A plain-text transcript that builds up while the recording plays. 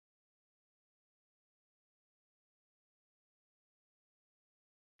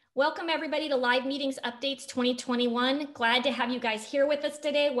Welcome everybody to Live Meetings Updates 2021. Glad to have you guys here with us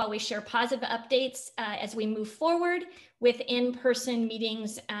today while we share positive updates as we move forward with in-person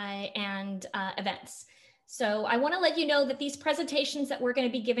meetings and events. So I want to let you know that these presentations that we're going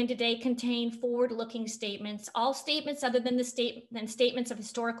to be giving today contain forward-looking statements. All statements other than statements of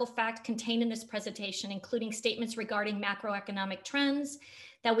historical fact contained in this presentation, including statements regarding macroeconomic trends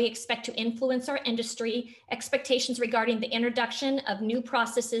that we expect to influence our industry, expectations regarding the introduction of new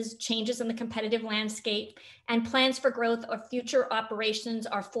processes, changes in the competitive landscape, and plans for growth or future operations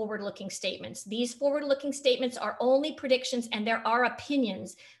are forward-looking statements. These forward-looking statements are only predictions, and there are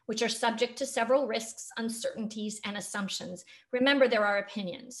opinions which are subject to several risks, uncertainties, and assumptions. Remember, there are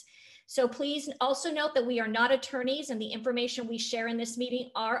opinions. So please also note that we are not attorneys, and the information we share in this meeting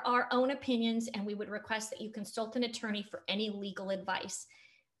are our own opinions, and we would request that you consult an attorney for any legal advice.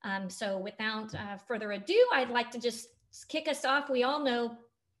 So without further ado, I'd like to just kick us off. We all know,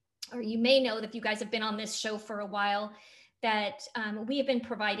 or you may know that if you guys have been on this show for a while, that we have been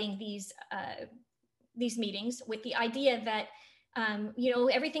providing these meetings with the idea that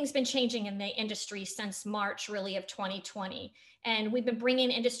everything's been changing in the industry since March, really, of 2020. And we've been bringing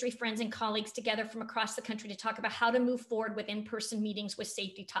industry friends and colleagues together from across the country to talk about how to move forward with in-person meetings with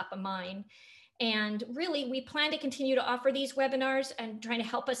safety top of mind. And really, we plan to continue to offer these webinars and trying to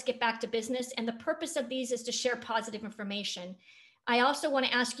help us get back to business. And the purpose of these is to share positive information. I also want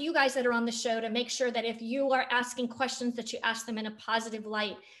to ask you guys that are on the show to make sure that if you are asking questions, that you ask them in a positive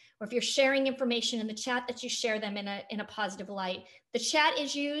light, or if you're sharing information in the chat, that you share them in a positive light. The chat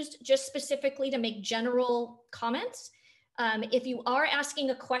is used just specifically to make general comments. If you are asking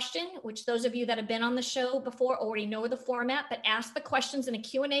a question, which those of you that have been on the show before already know the format, but ask the questions in a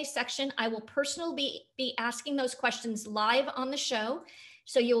Q&A section. I will personally be asking those questions live on the show.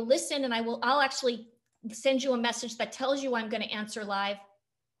 So you'll listen, and I'll actually send you a message that tells you I'm going to answer live.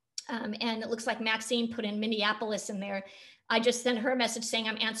 And it looks like Maxine put in Minneapolis in there. I just sent her a message saying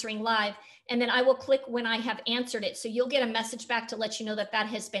I'm answering live, and then I will click when I have answered it. So you'll get a message back to let you know that that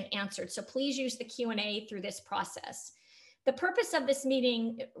has been answered. So please use the Q&A through this process. The purpose of this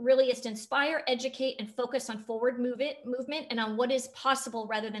meeting really is to inspire, educate, and focus on forward movement and on what is possible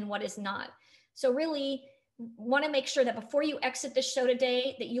rather than what is not. So really want to make sure that before you exit the show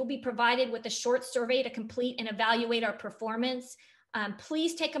today, that you'll be provided with a short survey to complete and evaluate our performance.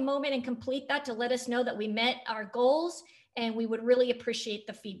 Please take a moment and complete that to let us know that we met our goals, and we would really appreciate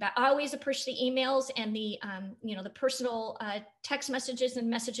the feedback. I always appreciate the emails and the personal text messages and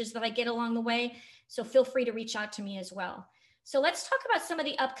messages that I get along the way. So feel free to reach out to me as well. So let's talk about some of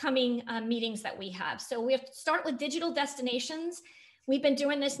the upcoming meetings that we have. So we have to start with digital destinations. We've been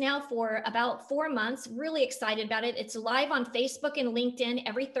doing this now for about 4 months. Really excited about it. It's live on Facebook and LinkedIn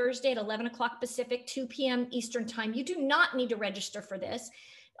every Thursday at 11 o'clock Pacific, 2 p.m. Eastern time. You do not need to register for this.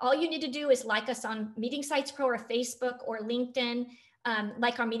 All you need to do is like us on Meeting Sites Pro or Facebook or LinkedIn,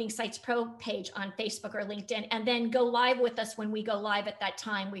 like our Meeting Sites Pro page on Facebook or LinkedIn, and then go live with us when we go live at that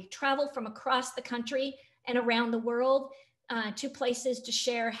time. We travel from across the country and around the world to places to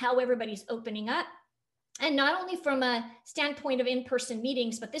share how everybody's opening up. And not only from a standpoint of in-person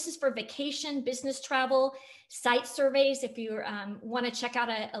meetings, but this is for vacation, business travel, site surveys. If you want to check out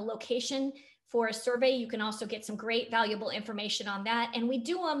a location for a survey, you can also get some great valuable information on that. And we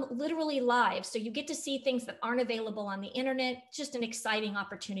do them literally live. So you get to see things that aren't available on the internet. Just an exciting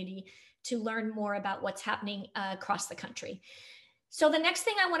opportunity to learn more about what's happening across the country. So the next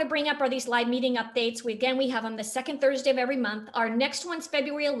thing I want to bring up are these live meeting updates. We have them the second Thursday of every month. Our next one's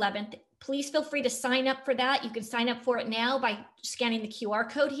February 11th. Please feel free to sign up for that. You can sign up for it now by scanning the QR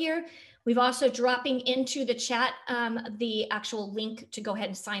code here. We've also dropping into the chat the actual link to go ahead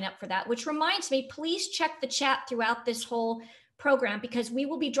and sign up for that, which reminds me, please check the chat throughout this whole program, because we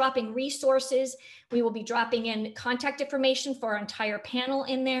will be dropping resources. We will be dropping in contact information for our entire panel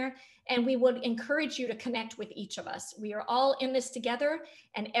in there. And we would encourage you to connect with each of us. We are all in this together,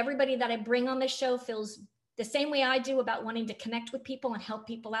 and everybody that I bring on this show feels the same way I do about wanting to connect with people and help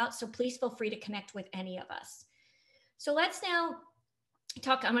people out. So please feel free to connect with any of us. So let's now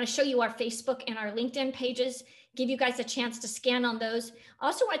talk. I'm going to show you our Facebook and our LinkedIn pages, give you guys a chance to scan on those.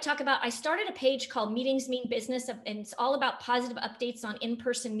 Also want to talk about, I started a page called Meetings Mean Business, and it's all about positive updates on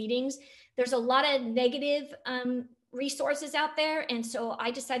in-person meetings. There's a lot of negative resources out there. And so I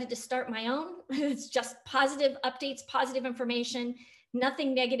decided to start my own. It's just positive updates, positive information,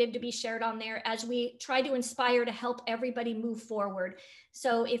 nothing negative to be shared on there, as we try to inspire to help everybody move forward.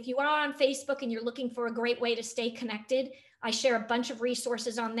 So if you are on Facebook and you're looking for a great way to stay connected, I share a bunch of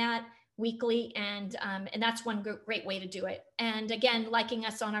resources on that. weekly, and that's one great way to do it. And again, liking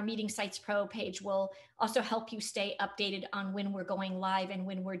us on our Meeting Sites Pro page will also help you stay updated on when we're going live and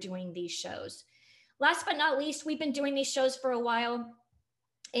when we're doing these shows. Last but not least, we've been doing these shows for a while,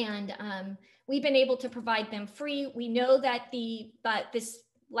 and we've been able to provide them free. We know that this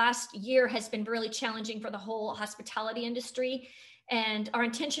last year has been really challenging for the whole hospitality industry. And our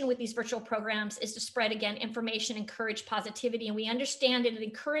intention with these virtual programs is to spread, again, information, encourage positivity. And we understand in the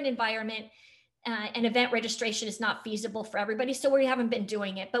current environment, an event registration is not feasible for everybody, so we haven't been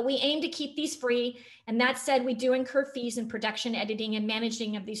doing it. But we aim to keep these free. And that said, we do incur fees in production, editing, and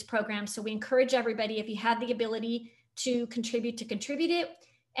managing of these programs. So we encourage everybody, if you have the ability to contribute it.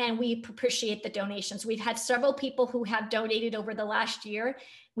 And we appreciate the donations. We've had several people who have donated over the last year.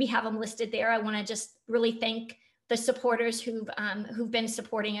 We have them listed there. I want to just really thank the supporters who've been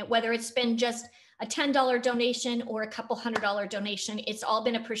supporting it, whether it's been just a $10 donation or a couple $100 donation. It's all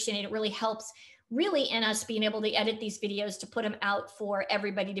been appreciated. It really helps in us being able to edit these videos to put them out for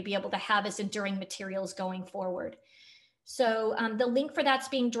everybody to be able to have as enduring materials going forward. So the link for that's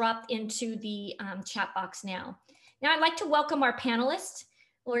being dropped into the chat box now. Now I'd like to welcome our panelists.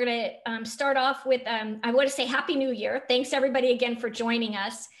 We're going to start off with, I want to say Happy New Year. Thanks everybody again for joining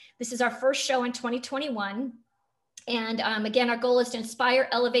us. This is our first show in 2021. And again, our goal is to inspire,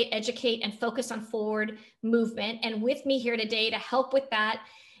 elevate, educate, and focus on forward movement. And with me here today to help with that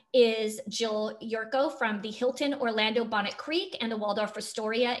is Jill Yurko from the Hilton Orlando Bonnet Creek and the Waldorf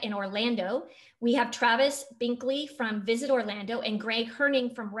Astoria in Orlando. We have Travis Binkley from Visit Orlando and Greg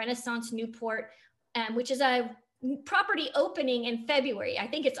Herning from Renaissance Newport, which is a property opening in February. I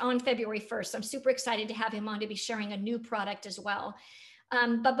think it's on February 1st. I'm super excited to have him on to be sharing a new product as well.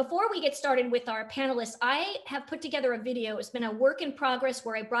 But before we get started with our panelists, I have put together a video. It's been a work in progress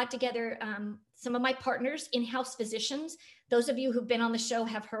where I brought together some of my partners, in-house physicians. Those of you who've been on the show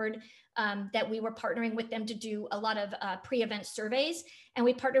have heard that we were partnering with them to do a lot of pre-event surveys. And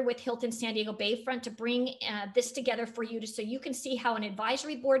we partnered with Hilton San Diego Bayfront to bring this together for you so you can see how an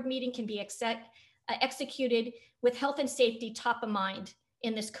advisory board meeting can be executed with health and safety top of mind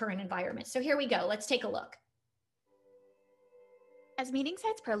in this current environment. So here we go. Let's take a look. As Meeting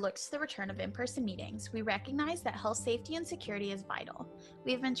Sites Pro looks to the return of in-person meetings, we recognize that health, safety, and security is vital.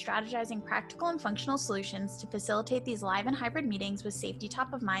 We have been strategizing practical and functional solutions to facilitate these live and hybrid meetings with safety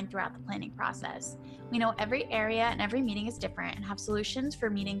top of mind throughout the planning process. We know every area and every meeting is different and have solutions for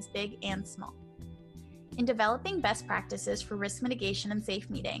meetings big and small. In developing best practices for risk mitigation and safe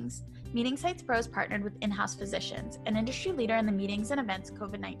meetings, Meeting Sites Pro has partnered with in-house physicians, an industry leader in the meetings and events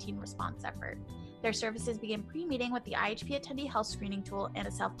COVID-19 response effort. Their services begin pre-meeting with the IHP attendee health screening tool and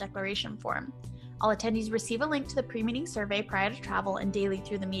a self-declaration form. All attendees receive a link to the pre-meeting survey prior to travel and daily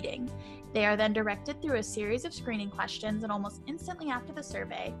through the meeting. They are then directed through a series of screening questions, and almost instantly after the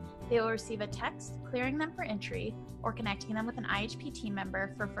survey, they will receive a text clearing them for entry or connecting them with an IHP team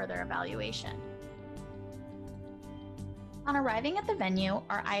member for further evaluation. On arriving at the venue,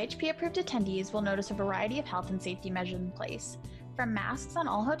 our IHP-approved attendees will notice a variety of health and safety measures in place. From masks on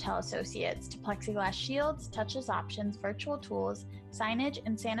all hotel associates to plexiglass shields, touchless options, virtual tools, signage,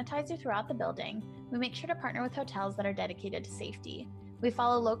 and sanitizer throughout the building, we make sure to partner with hotels that are dedicated to safety. We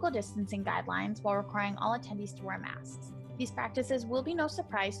follow local distancing guidelines while requiring all attendees to wear masks. These practices will be no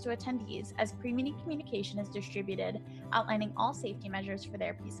surprise to attendees as pre-meeting communication is distributed, outlining all safety measures for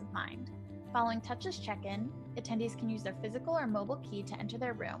their peace of mind. Following touchless check-in, attendees can use their physical or mobile key to enter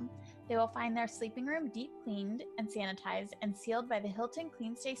their room. They will find their sleeping room deep cleaned and sanitized and sealed by the Hilton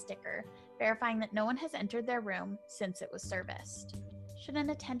Clean Stay sticker, verifying that no one has entered their room since it was serviced. Should an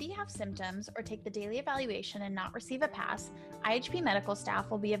attendee have symptoms or take the daily evaluation and not receive a pass, IHP medical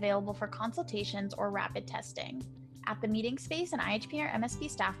staff will be available for consultations or rapid testing. At the meeting space, an IHP or MSP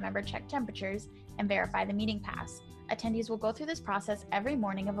staff member check temperatures and verify the meeting pass. Attendees will go through this process every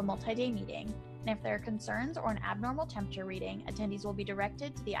morning of a multi-day meeting, and if there are concerns or an abnormal temperature reading, attendees will be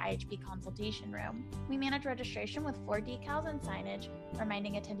directed to the IHP consultation room. We manage registration with floor decals and signage,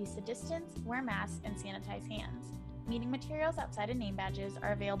 reminding attendees to distance, wear masks, and sanitize hands. Meeting materials outside of name badges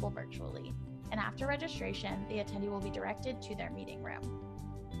are available virtually, and after registration, the attendee will be directed to their meeting room.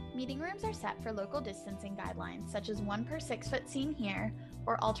 Meeting rooms are set for local distancing guidelines, such as 1 per 6 foot seen here,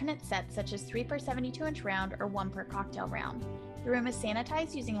 or alternate sets such as 3 per 72-inch round or 1 per cocktail round. The room is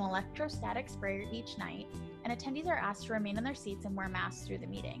sanitized using an electrostatic sprayer each night, and attendees are asked to remain in their seats and wear masks through the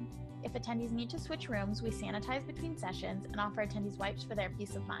meeting. If attendees need to switch rooms, we sanitize between sessions and offer attendees wipes for their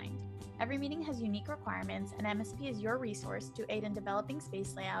peace of mind. Every meeting has unique requirements, and MSP is your resource to aid in developing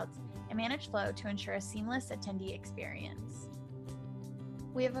space layouts and manage flow to ensure a seamless attendee experience.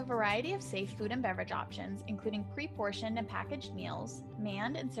 We have a variety of safe food and beverage options, including pre-portioned and packaged meals,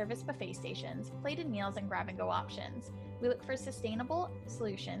 manned and service buffet stations, plated meals, and grab-and-go options. We look for sustainable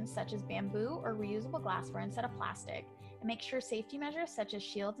solutions such as bamboo or reusable glassware instead of plastic, and make sure safety measures such as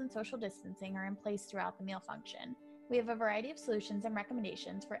shields and social distancing are in place throughout the meal function. We have a variety of solutions and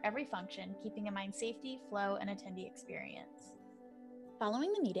recommendations for every function, keeping in mind safety, flow, and attendee experience.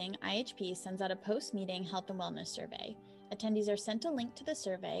 Following the meeting, IHP sends out a post-meeting health and wellness survey. Attendees are sent a link to the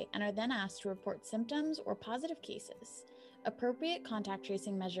survey and are then asked to report symptoms or positive cases. Appropriate contact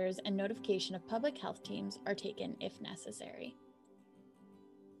tracing measures and notification of public health teams are taken if necessary.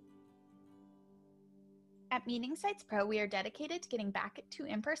 At Meeting Sites Pro, we are dedicated to getting back to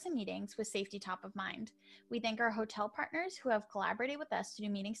in-person meetings with safety top of mind. We thank our hotel partners who have collaborated with us to do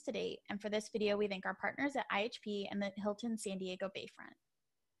meetings to date, and for this video, we thank our partners at IHP and the Hilton San Diego Bayfront.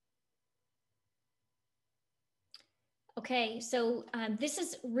 Okay, so this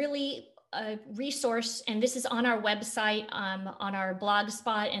is really a resource, and this is on our website, on our blog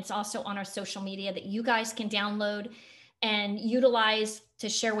spot, and it's also on our social media that you guys can download and utilize to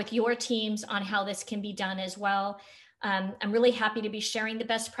share with your teams on how this can be done as well. I'm really happy to be sharing the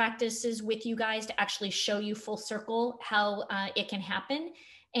best practices with you guys to actually show you full circle how it can happen.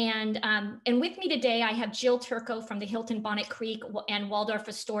 And with me today, I have Jill Turco from the Hilton Bonnet Creek and Waldorf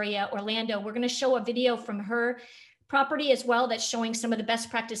Astoria, Orlando. We're going to show a video from her property as well that's showing some of the best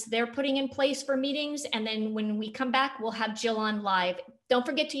practice they're putting in place for meetings. And then when we come back, we'll have Jill on live. Don't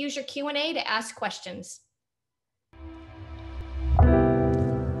forget to use your Q&A to ask questions.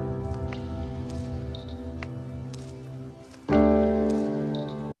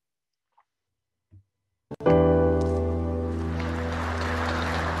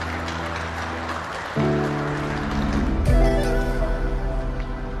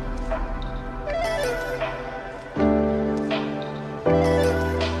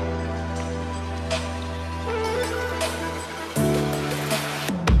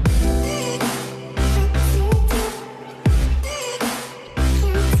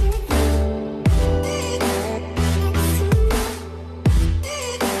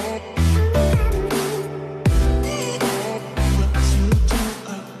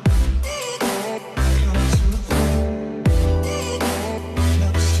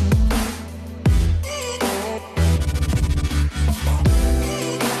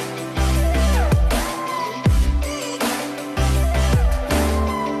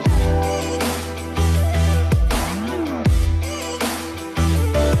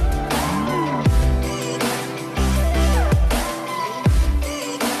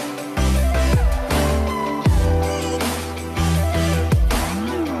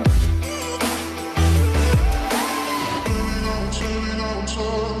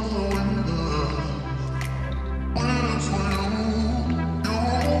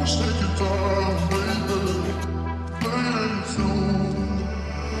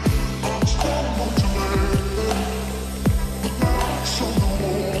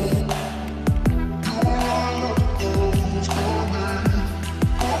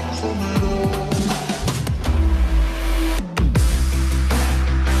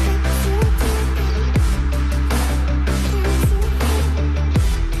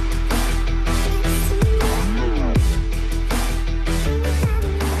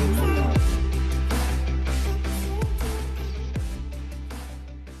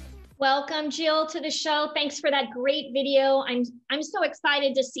 Welcome, Jill, to the show. Thanks for that great video. I'm so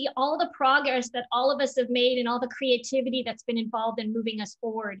excited to see all the progress that all of us have made and all the creativity that's been involved in moving us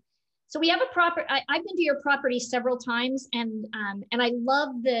forward. So we have a property. I've been to your property several times, and I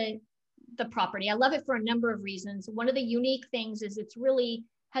love the property. I love it for a number of reasons. One of the unique things is it's really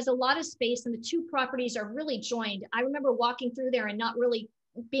has a lot of space, and the two properties are really joined. I remember walking through there and not really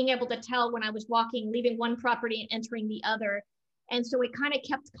being able to tell when I was walking, leaving one property and entering the other. And so it kind of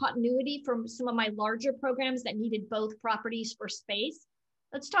kept continuity from some of my larger programs that needed both properties for space.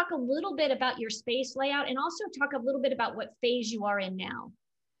 Let's talk a little bit about your space layout and also talk a little bit about what phase you are in now.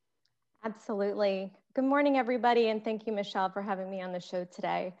 Absolutely. Good morning, everybody. And thank you, Michelle, for having me on the show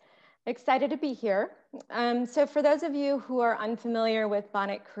today. Excited to be here. So for those of you who are unfamiliar with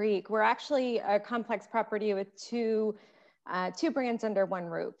Bonnet Creek, we're actually a complex property with two brands under one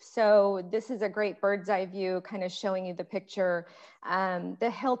roof. So this is a great bird's eye view, kind of showing you the picture. The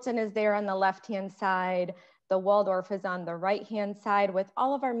Hilton is there on the left-hand side. The Waldorf is on the right-hand side with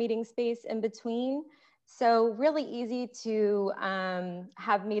all of our meeting space in between. So really easy to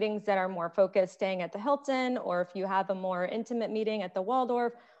have meetings that are more focused staying at the Hilton, or if you have a more intimate meeting at the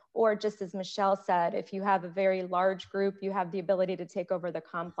Waldorf, or just as Michelle said, if you have a very large group, you have the ability to take over the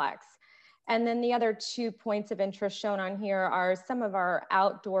complex. And then the other 2 points of interest shown on here are some of our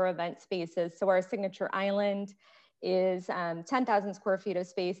outdoor event spaces. So our signature island is 10,000 square feet of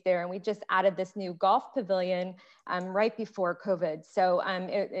space there. And we just added this new golf pavilion right before COVID. So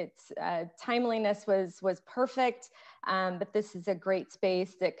its timeliness was perfect, but this is a great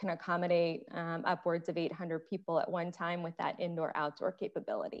space that can accommodate upwards of 800 people at one time with that indoor-outdoor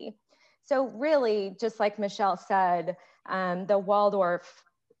capability. So really, just like Michelle said, the Waldorf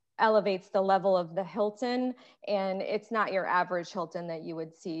elevates the level of the Hilton, and it's not your average Hilton that you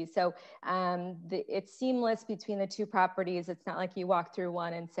would see. So it's seamless between the 2 properties. It's not like you walk through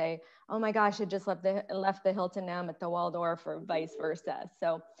one and say, oh my gosh, I just left the Hilton, now I'm at the Waldorf, or vice versa.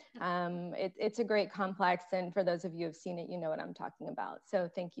 So it's a great complex. And for those of you who have seen it, you know what I'm talking about. So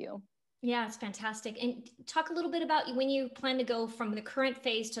thank you. Yeah, it's fantastic. And talk a little bit about when you plan to go from the current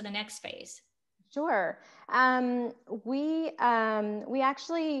phase to the next phase. Sure. We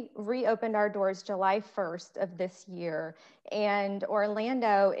actually reopened our doors July 1st of this year, and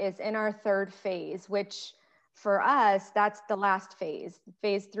Orlando is in our 3rd phase, which for us, that's the last phase.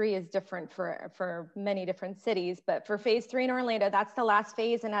 Phase 3 is different for many different cities, but for phase 3 in Orlando, that's the last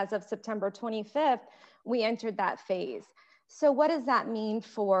phase. And as of September 25th, we entered that phase. So what does that mean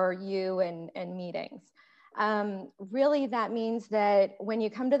for you and meetings? Really, that means that when you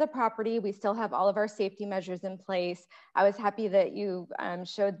come to the property, we still have all of our safety measures in place. I was happy that you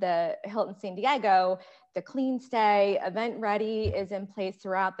showed the Hilton San Diego. The clean stay, event ready is in place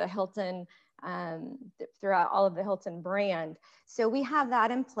throughout the Hilton, throughout all of the Hilton brand. So we have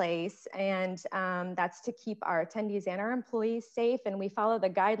that in place, and that's to keep our attendees and our employees safe. And we follow the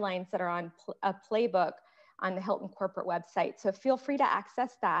guidelines that are on a playbook on the Hilton corporate website. So feel free to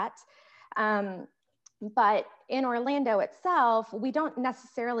access that. But in Orlando itself, we don't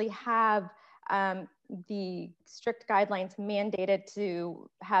necessarily have the strict guidelines mandated to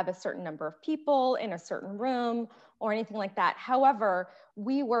have a certain number of people in a certain room or anything like that. However,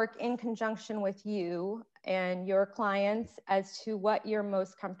 we work in conjunction with you and your clients as to what you're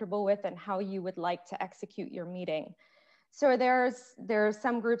most comfortable with and how you would like to execute your meeting. So there's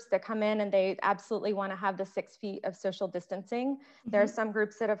some groups that come in and they absolutely want to have the 6 feet of social distancing. Mm-hmm. There are some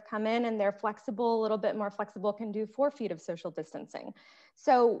groups that have come in and they're flexible, a little bit more flexible, can do 4 feet of social distancing.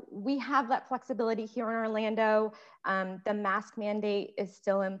 So we have that flexibility here in Orlando. The mask mandate is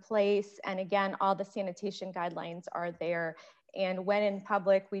still in place. And again, all the sanitation guidelines are there. And when in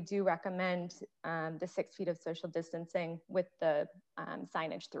public, we do recommend the 6 feet of social distancing with the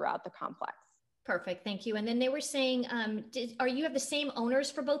signage throughout the complex. Perfect, thank you. And then they were saying, are you have the same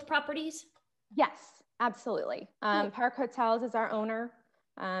owners for both properties? Yes, absolutely. Park Hotels is our owner,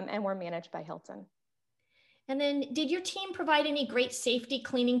 and we're managed by Hilton. And then did your team provide any great safety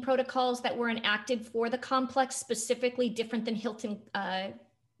cleaning protocols that were enacted for the complex, specifically different than Hilton,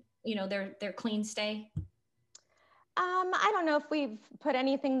 their clean stay? I don't know if we've put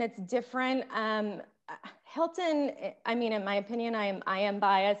anything that's different. Hilton, I mean, in my opinion, I am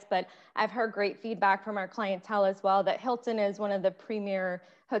biased, but I've heard great feedback from our clientele as well that Hilton is one of the premier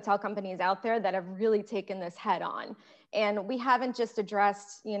hotel companies out there that have really taken this head on. And we haven't just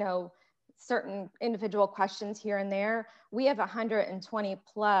addressed, certain individual questions here and there. We have 120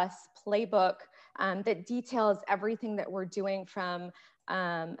 plus playbook that details everything that we're doing from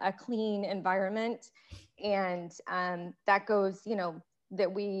a clean environment. And that goes,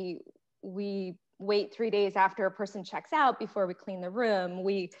 that we wait 3 days after a person checks out before we clean the room.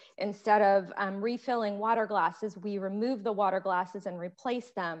 We, instead of refilling water glasses, we remove the water glasses and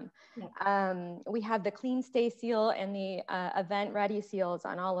replace them. Yeah. We have the clean stay seal and the event ready seals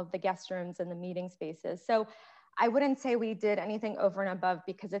on all of the guest rooms and the meeting spaces. So I wouldn't say we did anything over and above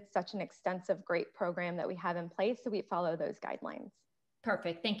because it's such an extensive, great program that we have in place. So we follow those guidelines.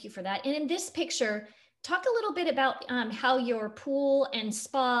 Perfect, thank you for that. And in this picture, talk a little bit about how your pool and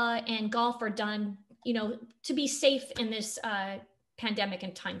spa and golf are done, to be safe in this pandemic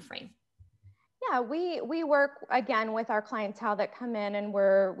and time frame. Yeah, we work again with our clientele that come in, and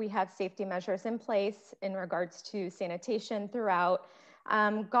we have safety measures in place in regards to sanitation throughout.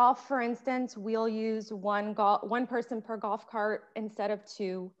 Golf, for instance, we'll use one person per golf cart instead of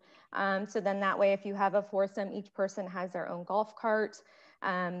 2. So then that way, if you have a foursome, each person has their own golf cart.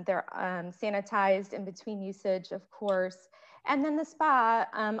 They're sanitized in between usage, of course. And then the spa,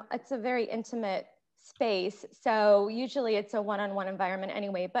 it's a very intimate space. So usually it's a one-on-one environment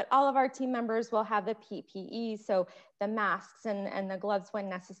anyway, but all of our team members will have the PPE, so the masks and the gloves when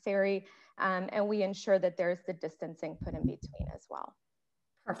necessary. And we ensure that there's the distancing put in between as well.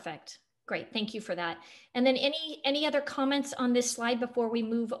 Perfect. Great. Thank you for that. And then any other comments on this slide before we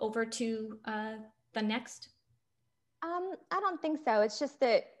move over to the next? I don't think so. It's just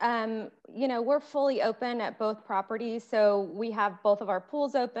that, you know, we're fully open at both properties. So we have both of our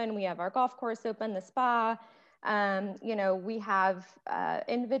pools open, we have our golf course open, the spa. You know, we have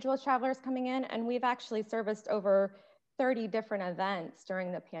individual travelers coming in, and we've actually serviced over 30 different events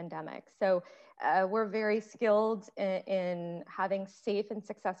during the pandemic. So we're very skilled in having safe and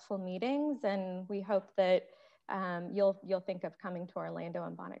successful meetings, and we hope that you'll think of coming to Orlando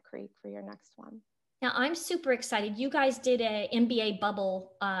and Bonnet Creek for your next one. Now, I'm super excited. You guys did an MBA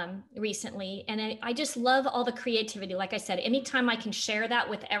bubble recently, and I just love all the creativity. Like I said, anytime I can share that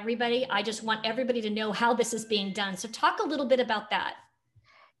with everybody, I just want everybody to know how this is being done. So talk a little bit about that.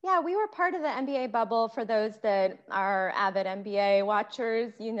 Yeah, we were part of the MBA bubble. For those that are avid MBA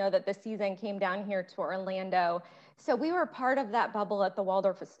watchers, you know that the season came down here to Orlando. So we were part of that bubble at the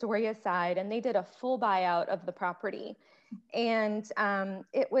Waldorf Astoria side, and they did a full buyout of the property. And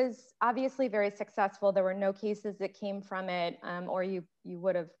it was obviously very successful. There were no cases that came from it, or you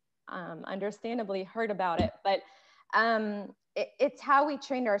would have understandably heard about it. But it's how we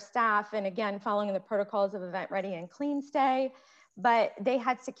trained our staff, and again, following the protocols of event ready and clean stay. But they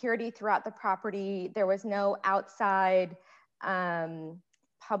had security throughout the property. There was no outside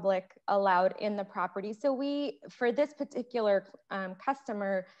public allowed in the property. So for this particular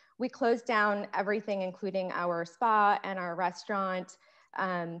customer, we closed down everything, including our spa and our restaurant,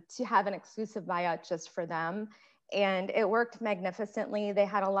 to have an exclusive buyout just for them. And it worked magnificently. They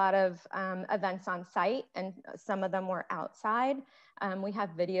had a lot of events on site, and some of them were outside. We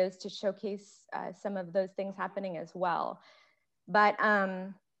have videos to showcase some of those things happening as well. But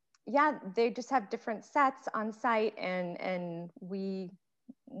yeah, they just have different sets on site, and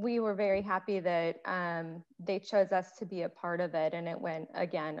we were very happy that they chose us to be a part of it, and it went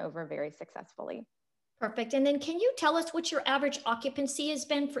again over very successfully. Perfect. And then can you tell us what your average occupancy has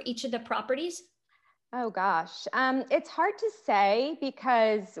been for each of the properties? Oh gosh, it's hard to say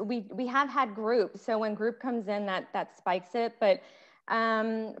because we have had groups. So when group comes in, that spikes it, but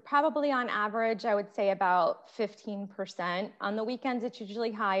probably on average, I would say about 15%. On the weekends, it's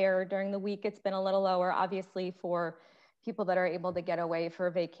usually higher. During the week, it's been a little lower, obviously, for people that are able to get away for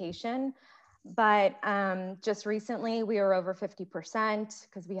vacation. But just recently, we were over 50%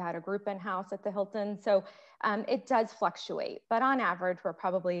 because we had a group in-house at the Hilton. So it does fluctuate, but on average, we're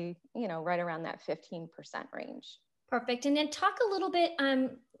probably, you know, right around that 15% range. Perfect. And then talk a little bit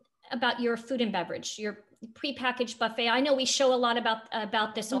about your food and beverage, your prepackaged buffet. I know we show a lot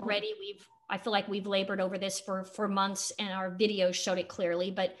about this already. I feel like we've labored over this for months, and our videos showed it clearly,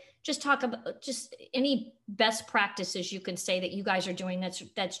 but just talk about just any best practices you can say that you guys are doing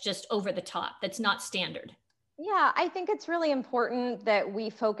that's just over the top, that's not standard. Yeah, I think it's really important that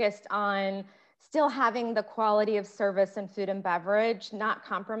we focused on still having the quality of service and food and beverage, not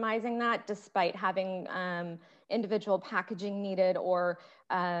compromising that despite having individual packaging needed or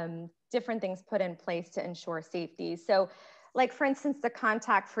different things put in place to ensure safety. So like, for instance, the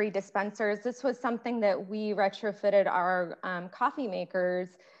contact-free dispensers, this was something that we retrofitted our coffee makers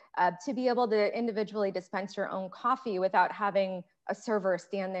to be able to individually dispense your own coffee without having a server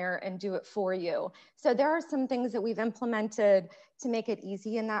stand there and do it for you. So there are some things that we've implemented to make it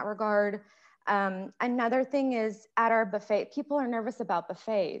easy in that regard. Another thing is at our buffet, people are nervous about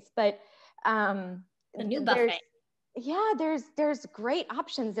buffets, but the new buffet. Yeah, there's great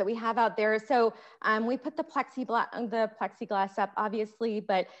options that we have out there. So we put the plexiglass up, obviously,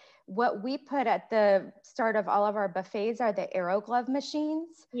 but what we put at the start of all of our buffets are the Aero Glove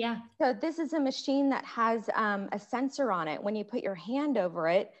machines. Yeah. So this is a machine that has a sensor on it. When you put your hand over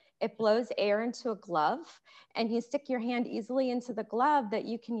it, it blows air into a glove, and you stick your hand easily into the glove that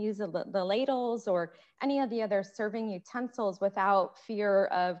you can use the ladles or any of the other serving utensils without fear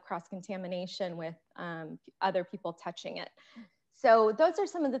of cross-contamination with other people touching it. So those are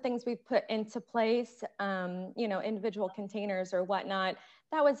some of the things we've put into place, you know, individual containers or whatnot.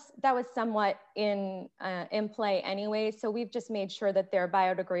 That was somewhat in play anyway. So we've just made sure that they're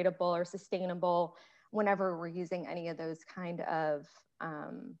biodegradable or sustainable whenever we're using any of those kind of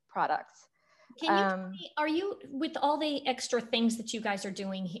products. Can you tell me, are you, with all the extra things that you guys are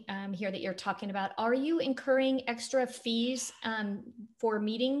doing here that you're talking about, are you incurring extra fees for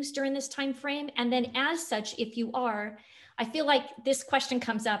meetings during this time frame? And then as such, if you are, I feel like this question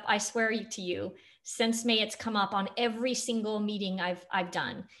comes up, I swear to you, since May, it's come up on every single meeting I've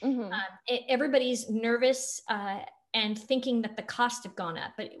done. Everybody's nervous and thinking that the costs have gone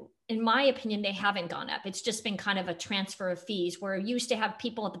up, but in my opinion, they haven't gone up. It's just been kind of a transfer of fees, where you used to have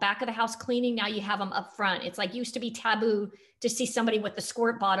people at the back of the house cleaning. Now you have them up front. It's like used to be taboo to see somebody with the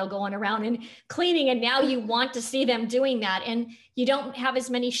squirt bottle going around and cleaning. And now you want to see them doing that. And you don't have as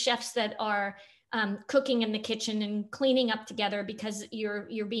many chefs that are cooking in the kitchen and cleaning up together because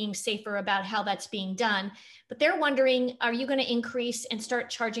you're being safer about how that's being done. But they're wondering, are you going to increase and start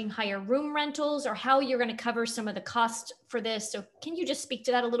charging higher room rentals, or how you're going to cover some of the cost for this? So can you just speak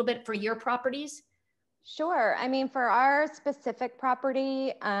to that a little bit for your properties? Sure. I mean, for our specific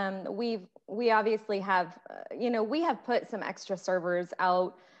property, we obviously have, we have put some extra servers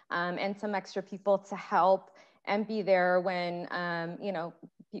out and some extra people to help and be there when,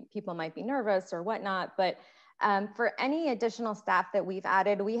 people might be nervous or whatnot. But for any additional staff that we've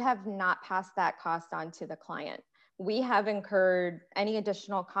added, we have not passed that cost on to the client. We have incurred any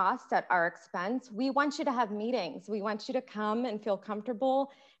additional costs at our expense. We want you to have meetings. We want you to come and feel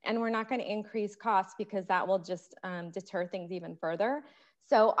comfortable, and we're not going to increase costs because that will just deter things even further.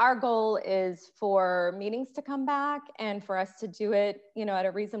 So our goal is for meetings to come back and for us to do it, at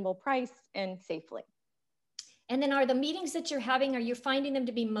a reasonable price and safely. And then are the meetings that you're having, are you finding them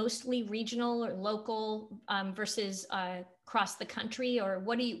to be mostly regional or local versus across the country, or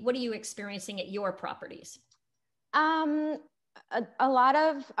what are you experiencing at your properties? A lot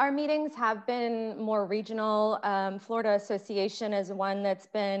of our meetings have been more regional. Florida Association is one that's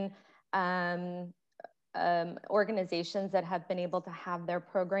been organizations that have been able to have their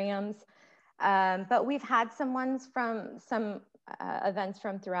programs. But we've had some ones from some events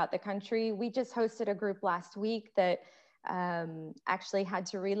from throughout the country. We just hosted a group last week that actually had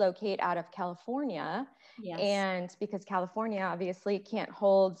to relocate out of California. Yes. And because California obviously can't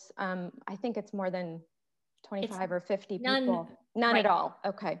hold, I think it's more than 25 or 50 people. None right. At all.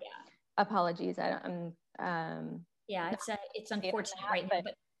 Okay. Yeah. Apologies. It's unfortunate right now,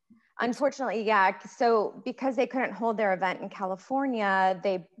 but unfortunately, yeah. So because they couldn't hold their event in California,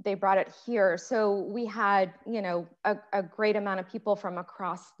 they brought it here. So we had, a great amount of people from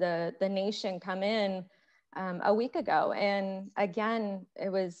across the nation come in a week ago. And again,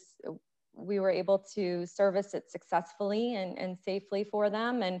 we were able to service it successfully and safely for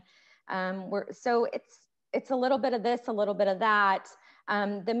them. And so it's a little bit of this, a little bit of that.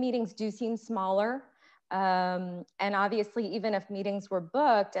 The meetings do seem smaller. And obviously, even if meetings were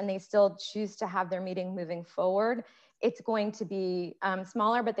booked and they still choose to have their meeting moving forward, it's going to be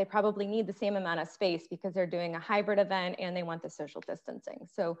smaller, but they probably need the same amount of space because they're doing a hybrid event and they want the social distancing.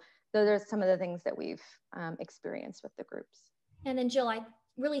 So those are some of the things that we've experienced with the groups. And then Jill, I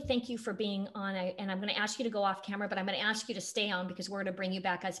really thank you for being on, and I'm going to ask you to go off camera, but I'm going to ask you to stay on because we're going to bring you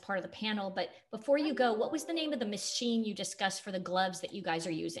back as part of the panel. But before you go, what was the name of the machine you discussed for the gloves that you guys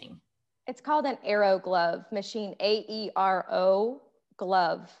are using? It's called an Aero glove machine, AERO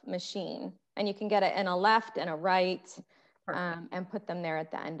glove machine. And you can get it in a left and a right and put them there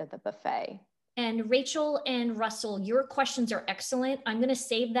at the end of the buffet. And Rachel and Russell, your questions are excellent. I'm going to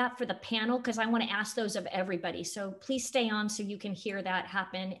save that for the panel because I want to ask those of everybody. So please stay on so you can hear that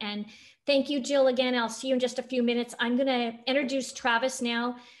happen. And thank you, Jill, again. I'll see you in just a few minutes. I'm going to introduce Travis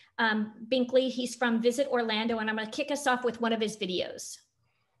now. Binkley, he's from Visit Orlando, and I'm going to kick us off with one of his videos.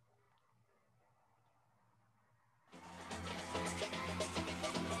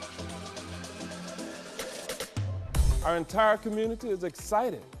 Our entire community is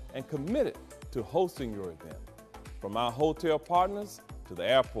excited and committed to hosting your event. From our hotel partners to the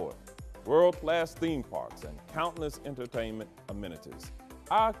airport, world-class theme parks, and countless entertainment amenities,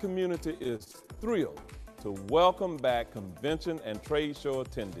 our community is thrilled to welcome back convention and trade show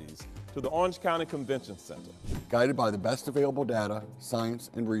attendees to the Orange County Convention Center. Guided by the best available data, science,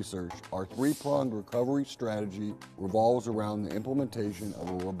 and research, our three-pronged recovery strategy revolves around the implementation of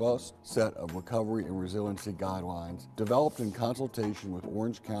a robust set of recovery and resiliency guidelines developed in consultation with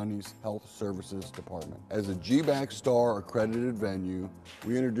Orange County's Health Services Department. As a GBAC Star accredited venue,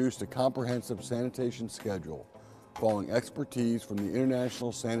 we introduced a comprehensive sanitation schedule following expertise from the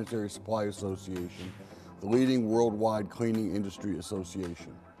International Sanitary Supply Association, the leading worldwide cleaning industry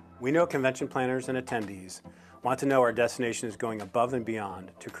association. We know convention planners and attendees want to know our destination is going above and beyond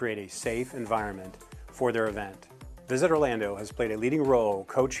to create a safe environment for their event. Visit Orlando has played a leading role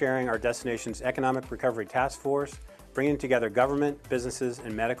co-chairing our destination's Economic Recovery Task Force, bringing together government, businesses,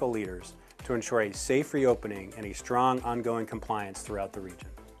 and medical leaders to ensure a safe reopening and a strong ongoing compliance throughout the region.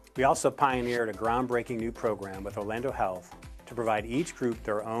 We also pioneered a groundbreaking new program with Orlando Health to provide each group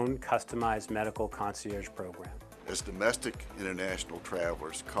their own customized medical concierge program. As domestic international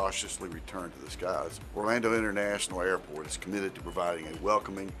travelers cautiously return to the skies, Orlando International Airport is committed to providing a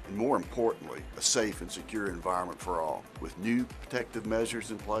welcoming and, more importantly, a safe and secure environment for all. With new protective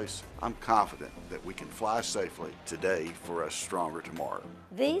measures in place, I'm confident that we can fly safely today for a stronger tomorrow.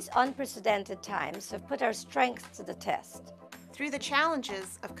 These unprecedented times have put our strength to the test. Through the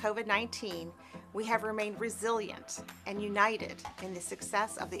challenges of COVID-19, We have remained resilient and united in the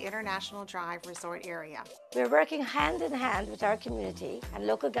success of the International Drive Resort area. We're working hand in hand with our community and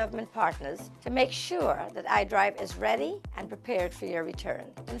local government partners to make sure that iDrive is ready and prepared for your return.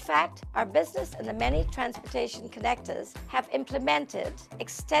 In fact, our business and the many transportation connectors have implemented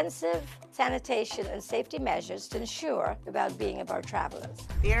extensive sanitation and safety measures to ensure the well-being of our travelers.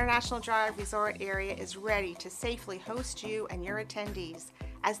 The International Drive Resort area is ready to safely host you and your attendees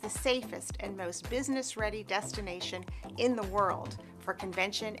as the safest and most business-ready destination in the world for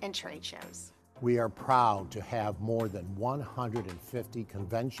convention and trade shows. We are proud to have more than 150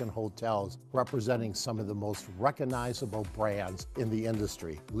 convention hotels representing some of the most recognizable brands in the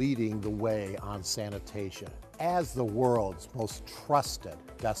industry, leading the way on sanitation. As the world's most trusted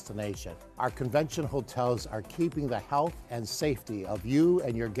destination, our convention hotels are keeping the health and safety of you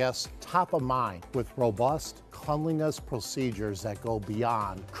and your guests top of mind with robust cleanliness procedures that go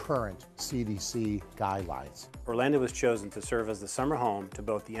beyond current CDC guidelines. Orlando was chosen to serve as the summer home to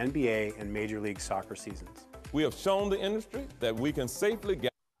both the NBA and Major League Soccer seasons. We have shown the industry that we can safely gather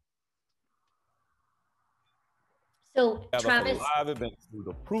Travis, for live events through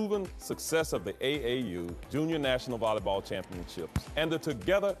the proven success of the AAU Junior National Volleyball Championships and the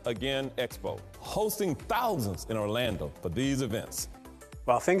Together Again Expo, hosting thousands in Orlando for these events.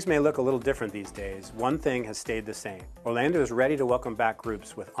 While things may look a little different these days, one thing has stayed the same. Orlando is ready to welcome back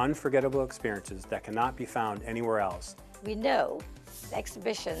groups with unforgettable experiences that cannot be found anywhere else. We know that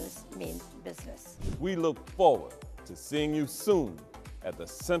exhibitions mean business. We look forward to seeing you soon at the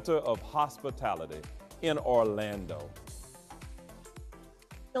Center of Hospitality in Orlando.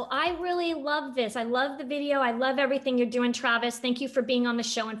 so I really love this. I love the video. I love everything you're doing, Travis. Thank you for being on the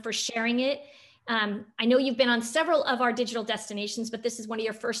show and for sharing it. I know you've been on several of our digital destinations, but this is one of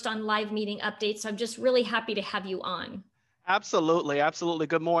your first on live meeting updates. So I'm just really happy to have you on. Absolutely. Absolutely.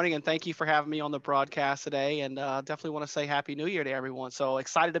 Good morning. And thank you for having me on the broadcast today. And definitely want to say Happy New Year to everyone. So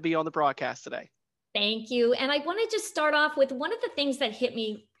excited to be on the broadcast today. Thank you. And I want to just start off with one of the things that hit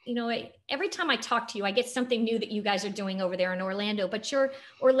me. You know, every time I talk to you, I get something new that you guys are doing over there in Orlando. But your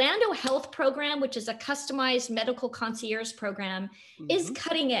Orlando Health Program, which is a customized medical concierge program, is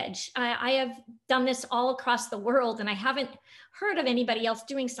cutting edge. I have done this all across the world, and I haven't heard of anybody else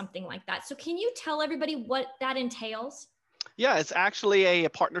doing something like that. So can you tell everybody what that entails? Yeah, it's actually a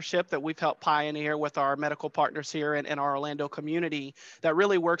partnership that we've helped pioneer with our medical partners here in our Orlando community that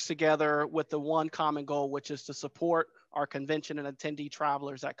really works together with the one common goal, which is to support our convention and attendee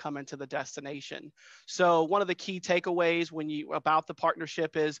travelers that come into the destination. So one of the key takeaways about the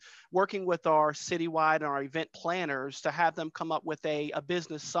partnership is working with our citywide and our event planners to have them come up with a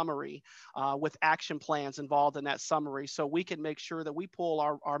business summary with action plans involved in that summary. So we can make sure that we pull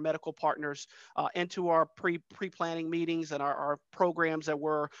our medical partners into our pre-planning meetings and our programs that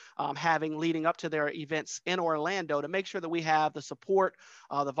we're having leading up to their events in Orlando to make sure that we have the support,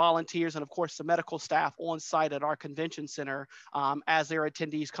 the volunteers, and of course the medical staff on site at our convention center as their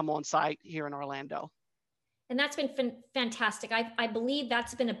attendees come on site here in Orlando. And that's been fantastic. I believe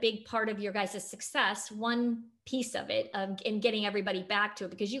that's been a big part of your guys' success, one piece of it, in getting everybody back to it,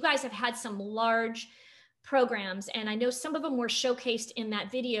 because you guys have had some large programs, and I know some of them were showcased in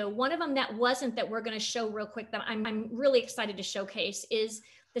that video. One of them that wasn't, that we're going to show real quick, that I'm really excited to showcase, is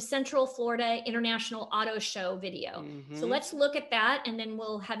the Central Florida International Auto Show video. So let's look at that, and then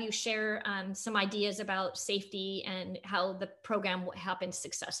we'll have you share some ideas about safety and how the program happened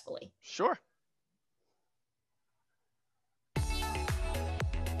successfully. Sure.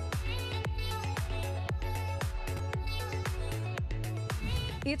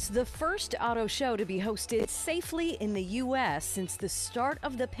 It's the first auto show to be hosted safely in the U.S. since the start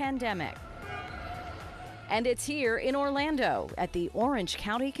of the pandemic. And it's here in Orlando at the Orange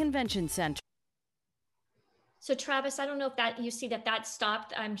County Convention Center. So Travis, I don't know if you see that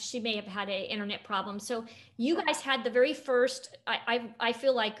stopped. She may have had an internet problem. So you guys had the very first, I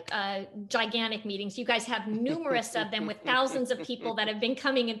feel like gigantic meetings. You guys have numerous of them with thousands of people that have been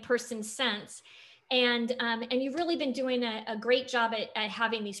coming in person since. And you've really been doing a great job at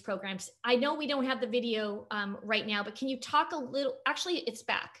having these programs. I know we don't have the video right now, but can you talk a little, actually it's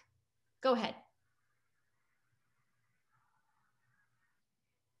back. Go ahead.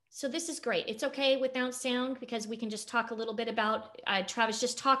 So this is great. It's okay without sound because we can just talk a little bit about, Travis,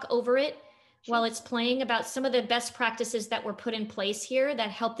 just talk over it while it's playing about some of the best practices that were put in place here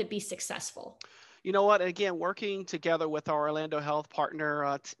that helped it be successful. You know what? Again, working together with our Orlando Health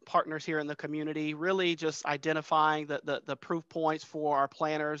partners here in the community, really just identifying the proof points for our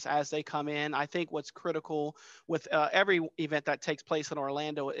planners as they come in. I think what's critical with every event that takes place in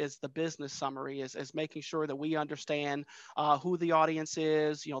Orlando is the business summary, is making sure that we understand who the audience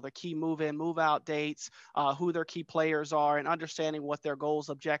is, you know, the key move-in, move-out dates, who their key players are, and understanding what their goals,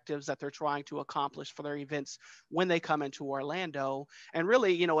 objectives that they're trying to accomplish for their events when they come into Orlando. And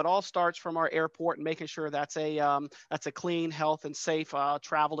really, you know, it all starts from our airport and making sure that's a clean, health, and safe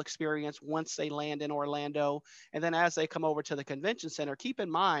travel experience once they land in Orlando. And then as they come over to the convention center, keep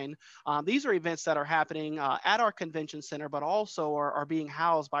in mind, these are events that are happening at our convention center, but also are being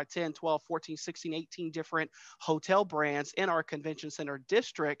housed by 10, 12, 14, 16, 18 different hotel brands in our convention center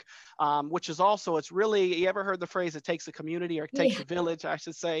district, which is also, it's really, you ever heard the phrase, it takes a community, or it takes a village, I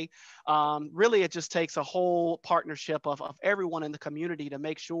should say. Really, it just takes a whole partnership of everyone in the community to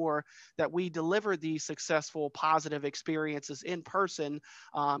make sure that we deliver these successful, positive experiences in person,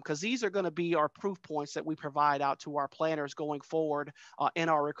 because these are going to be our proof points that we provide out to our planners going forward in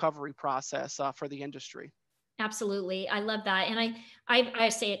our recovery process for the industry. Absolutely. I love that. And I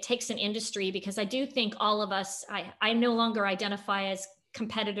say it takes an industry, because I do think all of us, I no longer identify as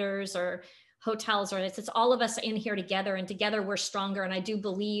competitors or hotels, or it's all of us in here together, and together we're stronger. And I do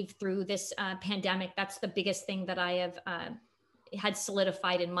believe through this pandemic, that's the biggest thing that I have had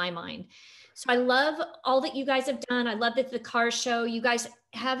solidified in my mind. So I love all that you guys have done. I love that the car show, you guys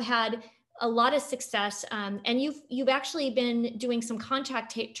have had a lot of success, and you've actually been doing some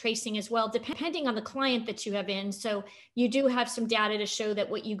contact tracing as well, depending on the client that you have in. So you do have some data to show that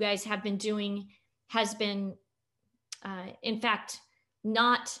what you guys have been doing has been, in fact,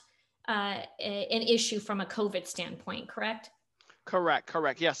 not an issue from a COVID standpoint, correct?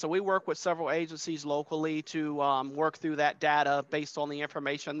 Correct. Yeah, so we work with several agencies locally to work through that data based on the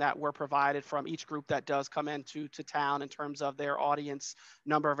information that we're provided from each group that does come into town in terms of their audience,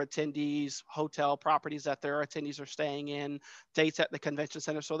 number of attendees, hotel properties that their attendees are staying in, dates at the convention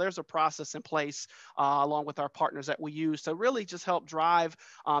center. So there's a process in place along with our partners that we use to really just help drive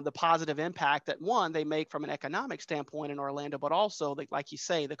the positive impact that, one, they make from an economic standpoint in Orlando, but also, like you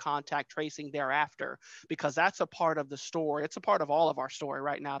say, the contact tracing thereafter, because that's a part of the story. It's a part of all of our story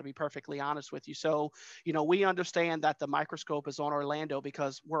right now, to be perfectly honest with you. So, you know, we understand that the microscope is on Orlando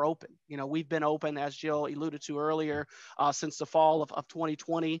because we're open. You know, we've been open, as Jill alluded to earlier, since the fall of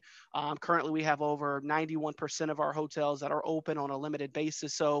 2020. Currently, we have over 91% of our hotels that are open on a limited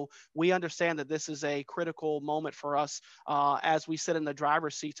basis. So we understand that this is a critical moment for us as we sit in the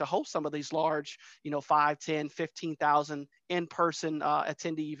driver's seat to host some of these large, you know, 5, 10, 15,000 in-person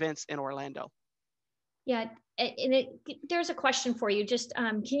attendee events in Orlando. Yeah, and there's a question for you. Just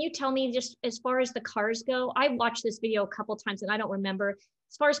can you tell me, just as far as the cars go, I watched this video a couple of times and I don't remember,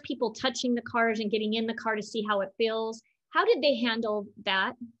 as far as people touching the cars and getting in the car to see how it feels, how did they handle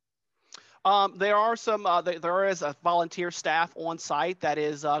that? There are some, there is a volunteer staff on site that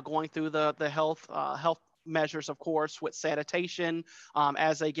is going through the health measures, of course, with sanitation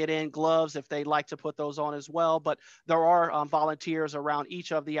as they get in, gloves if they like to put those on as well. But there are volunteers around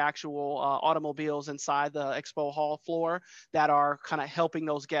each of the actual automobiles inside the expo hall floor that are kind of helping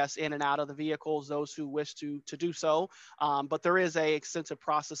those guests in and out of the vehicles, those who wish to do so. But there is a extensive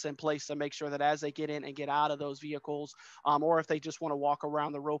process in place to make sure that as they get in and get out of those vehicles, or if they just want to walk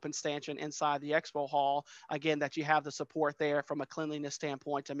around the rope and stanchion inside the expo hall, again, that you have the support there from a cleanliness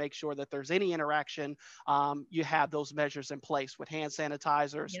standpoint to make sure that there's any interaction, you have those measures in place with hand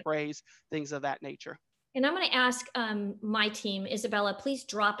sanitizer, sprays, things of that nature. And I'm going to ask my team, Isabella, please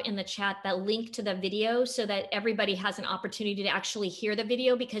drop in the chat that link to the video so that everybody has an opportunity to actually hear the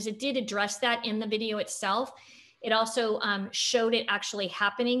video, because it did address that in the video itself. It also showed it actually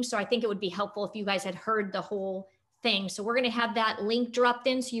happening. So I think it would be helpful if you guys had heard the whole thing. So we're going to have that link dropped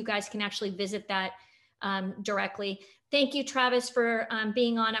in so you guys can actually visit that directly. Thank you, Travis, for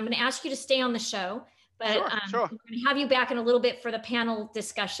being on. I'm going to ask you to stay on the show. But sure. I'm going to have you back in a little bit for the panel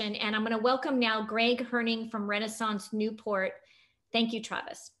discussion. And I'm going to welcome now Greg Herning from Renaissance Newport. Thank you,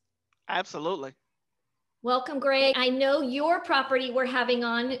 Travis. Absolutely. Welcome, Greg. I know your property we're having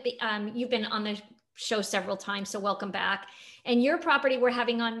on, you've been on the show several times, so welcome back. And your property we're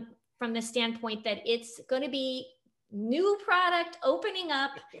having on from the standpoint that it's going to be new product opening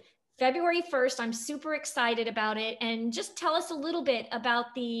up February 1st. I'm super excited about it. And just tell us a little bit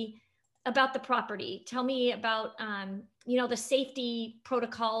about the property. Tell me about, you know, the safety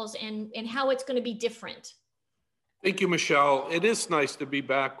protocols and how it's going to be different. Thank you, Michelle. It is nice to be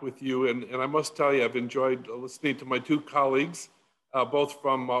back with you. And I must tell you, I've enjoyed listening to my two colleagues, both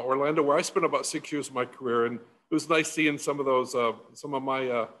from Orlando, where I spent about 6 years of my career. And it was nice seeing some of those, some of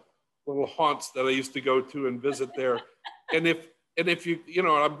my little haunts that I used to go to and visit there. And if you,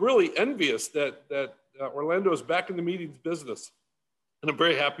 I'm really envious that Orlando is back in the meetings business, and I'm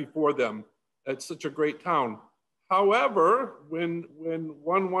very happy for them. It's such a great town. However, when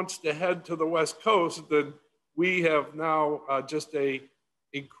one wants to head to the West Coast, then we have now just a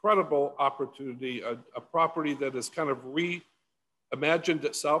incredible opportunity, a property that has kind of reimagined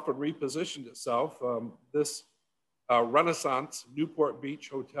itself and repositioned itself. This Renaissance Newport Beach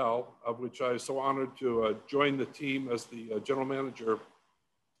Hotel, of which I was so honored to join the team as the general manager,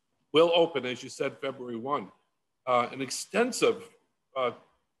 will open, as you said, February 1. An extensive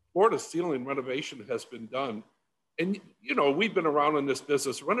floor-to-ceiling renovation has been done. And, we've been around in this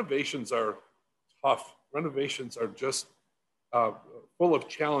business. Renovations are tough. Renovations are just full of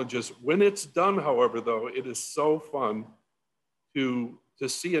challenges. When it's done, however, though, it is so fun to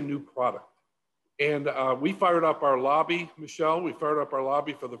see a new product. And we fired up our lobby, Michelle. We fired up our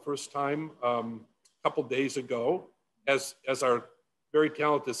lobby for the first time a couple days ago as our very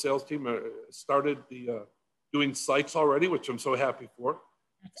talented sales team started doing sites already, which I'm so happy for.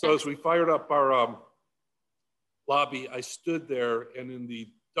 So as we fired up our lobby, I stood there, and in the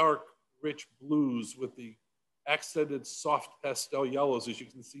dark, rich blues with the accented soft pastel yellows, as you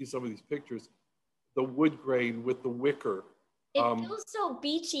can see some of these pictures, the wood grain with the wicker. It feels so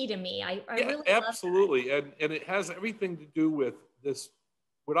beachy to me. I really absolutely. love that. And it has everything to do with this,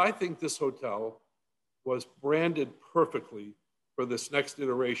 what I think this hotel was branded perfectly for this next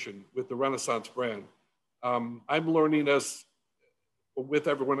iteration with the Renaissance brand. I'm learning as with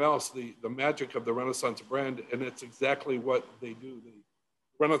everyone else, the magic of the Renaissance brand, and it's exactly what they do. The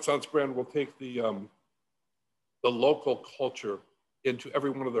Renaissance brand will take the local culture into every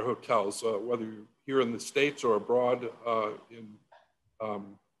one of their hotels, whether you're here in the States or abroad in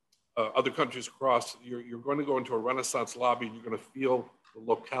other countries across. You're going to go into a Renaissance lobby and you're going to feel the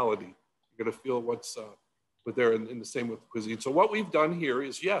locality. You're going to feel what's there, in the same with cuisine. So what we've done here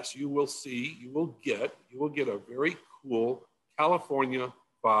is, yes, you will get a very cool California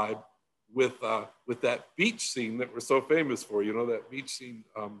vibe with that beach scene that we're so famous for. That beach scene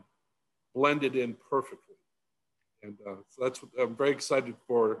blended in perfectly. And so that's what I'm very excited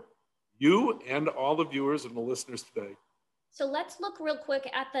for you and all the viewers and the listeners today. So let's look real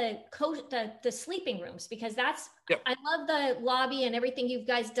quick at the sleeping rooms, because Yep. I love the lobby and everything you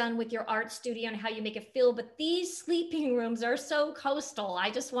guys done with your art studio and how you make it feel, but these sleeping rooms are so coastal. I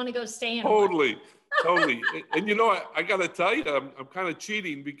just want to go stay in Totally. And I got to tell you, I'm kind of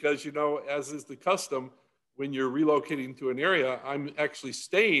cheating because, as is the custom, when you're relocating to an area, I'm actually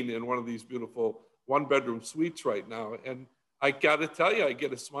staying in one of these beautiful one-bedroom suites right now. And I got to tell you, I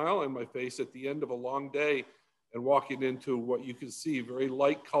get a smile on my face at the end of a long day and walking into what you can see, very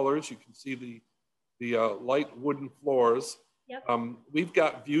light colors. You can see the light wooden floors. Yep. We've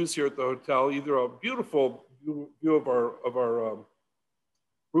got views here at the hotel, either a beautiful view of our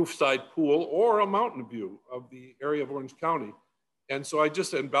roofside pool or a mountain view of the area of Orange County. And so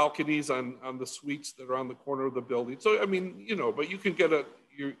and balconies on the suites that are on the corner of the building. So, I mean, but you can get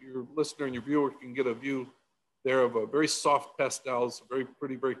your listener and your viewer can get a view there of a very soft pastels, very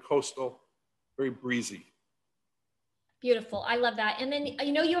pretty, very coastal, very breezy. Beautiful. I love that. And then,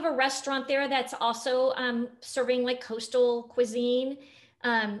 you have a restaurant there that's also serving like coastal cuisine.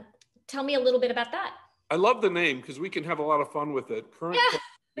 Tell me a little bit about that. I love the name because we can have a lot of fun with it. Current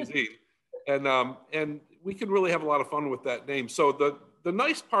Cuisine. And we can really have a lot of fun with that name. So the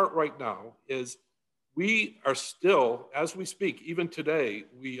nice part right now is we are still, as we speak, even today,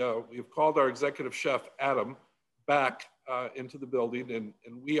 we have called our executive chef, Adam, back into the building.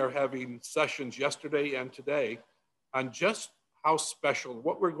 And we are having sessions yesterday and today on just how special,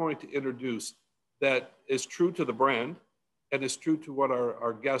 what we're going to introduce that is true to the brand and is true to what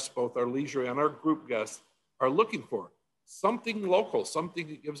our guests, both our leisure and our group guests, are looking for. Something local, something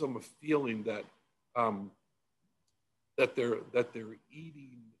that gives them a feeling that that they're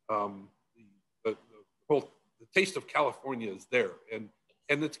eating the taste of California is there, and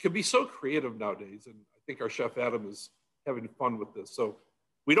it can be so creative nowadays. And I think our chef Adam is having fun with this. So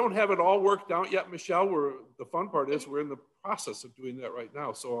we don't have it all worked out yet, Michelle. The fun part is we're in the process of doing that right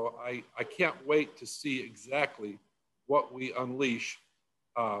now. So I can't wait to see exactly what we unleash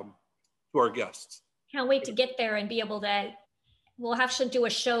to our guests. Can't wait to get there and be able to, we'll have to do a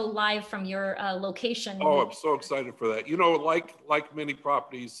show live from your location. Oh, I'm so excited for that. Like many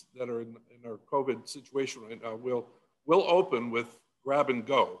properties that are in our COVID situation right now, we'll open with grab and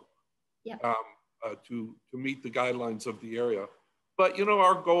go. Yeah. To meet the guidelines of the area. But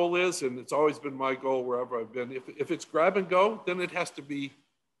our goal is, and it's always been my goal wherever I've been, if it's grab and go, then it has to be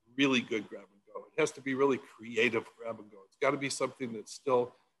really good grab and go. It has to be really creative grab and go. It's got to be something that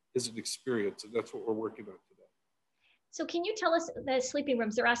still is an experience, and that's what we're working on today. So can you tell us the sleeping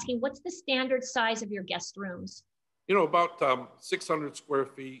rooms? They're asking, what's the standard size of your guest rooms? You know, about 600 square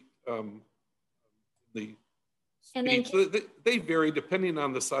feet. They vary depending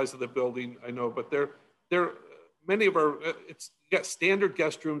on the size of the building, I know, but they're many of our, you got standard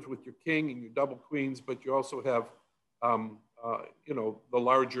guest rooms with your king and your double queens, but you also have, you know, the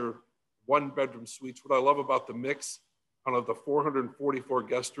larger 1-bedroom suites. What I love about the mix, out of the 444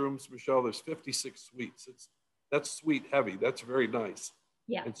 guest rooms, Michelle, there's 56 suites. That's suite heavy. That's very nice.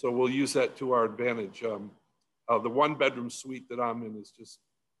 Yeah. And so we'll use that to our advantage. The 1-bedroom suite that I'm in is just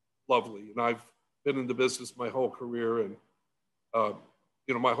lovely. And I've been in the business my whole career and,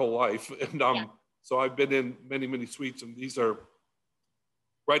 you know, my whole life. And so I've been in many, many suites, and these are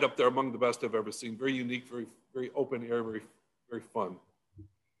right up there among the best I've ever seen. Very unique, very, very open air, very, very fun.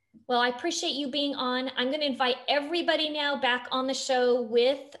 Well, I appreciate you being on. I'm going to invite everybody now back on the show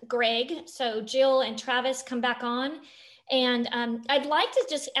with Greg. So Jill and Travis, come back on. And I'd like to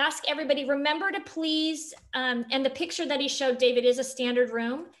just ask everybody, remember to please, and the picture that he showed, David, is a standard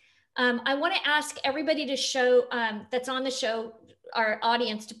room. I want to ask everybody to show, that's on the show, our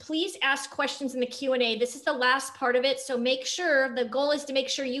audience, to please ask questions in the Q&A. This is the last part of it. So make sure, the goal is to make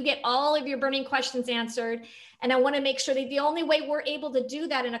sure you get all of your burning questions answered. And I want to make sure that the only way we're able to do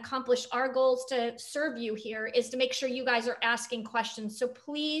that and accomplish our goals to serve you here is to make sure you guys are asking questions. So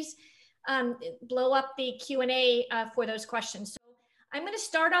please blow up the Q&A for those questions. So I'm going to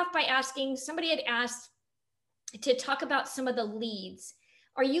start off by asking, somebody had asked to talk about some of the leads.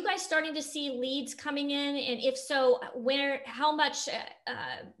 Are you guys starting to see leads coming in? And if so, how much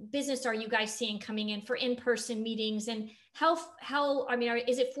business are you guys seeing coming in for in-person meetings? And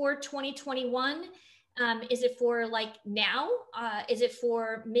is it for 2021? Is it for like now? Is it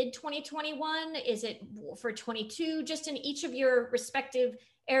for mid 2021? Is it for 22? Just in each of your respective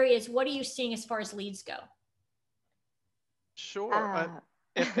areas, what are you seeing as far as leads go? Sure.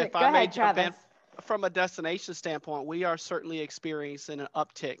 If Go I may ahead, jump Travis. in. From a destination standpoint, we are certainly experiencing an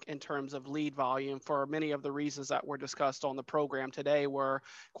uptick in terms of lead volume for many of the reasons that were discussed on the program today, where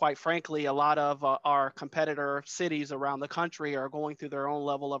quite frankly, a lot of our competitor cities around the country are going through their own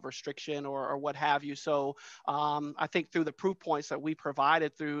level of restriction or what have you. So I think through the proof points that we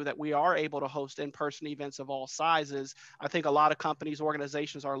provided through that we are able to host in-person events of all sizes, I think a lot of companies,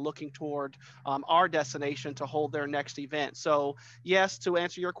 organizations are looking toward our destination to hold their next event. So yes, to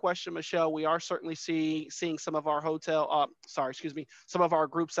answer your question, Michelle, we are certainly seeing some of our some of our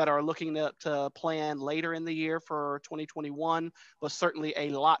groups that are looking to plan later in the year for 2021, but certainly a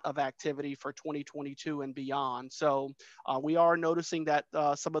lot of activity for 2022 and beyond. So we are noticing that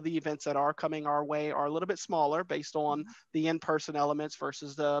some of the events that are coming our way are a little bit smaller based on the in-person elements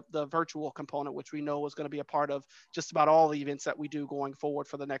versus the virtual component, which we know is going to be a part of just about all the events that we do going forward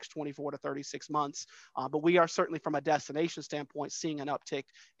for the next 24 to 36 months. But we are certainly from a destination standpoint seeing an uptick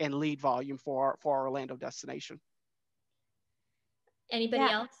in lead volume for our Orlando destination. Anybody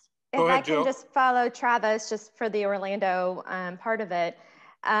else? If I can just follow Travis just for the Orlando part of it.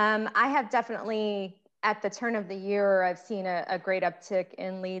 I have definitely, at the turn of the year, I've seen a great uptick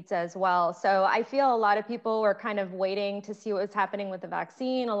in leads as well. So I feel a lot of people were kind of waiting to see what was happening with the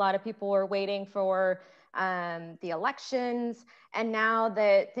vaccine. A lot of people were waiting for the elections. And now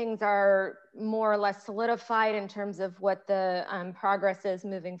that things are more or less solidified in terms of what the progress is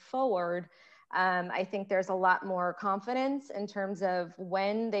moving forward, I think there's a lot more confidence in terms of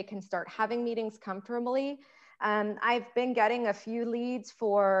when they can start having meetings comfortably. I've been getting a few leads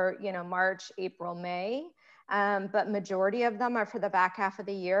for, March, April, May, but majority of them are for the back half of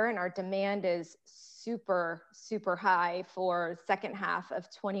the year, and our demand is super, super high for second half of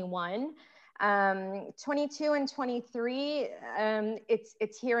 21. 22 and 23,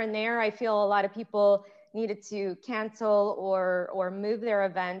 it's here and there. I feel a lot of people needed to cancel or move their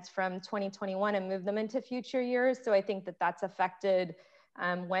events from 2021 and move them into future years. So I think that that's affected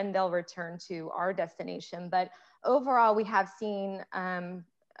when they'll return to our destination. But overall, we have seen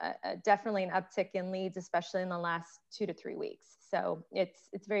definitely an uptick in leads, especially in the last 2 to 3 weeks. So it's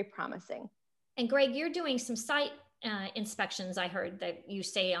very promising. And Greg, you're doing some site inspections, I heard that you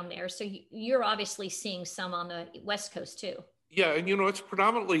say on there. So you're obviously seeing some on the West Coast too. Yeah, and it's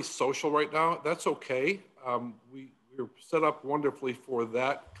predominantly social right now. That's okay. We're set up wonderfully for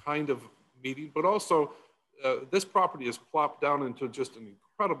that kind of meeting, but also this property is plopped down into just an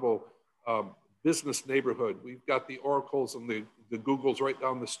incredible business neighborhood. We've got the Oracles and the Googles right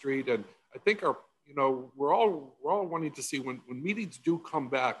down the street, and I think we're all wanting to see when meetings do come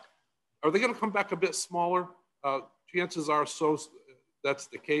back, are they going to come back a bit smaller? Chances are that's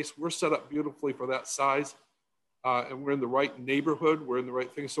the case. We're set up beautifully for that size. and we're in the right neighborhood, we're in the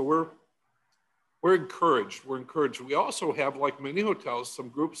right thing. So we're encouraged. We're encouraged. We also have, like many hotels, some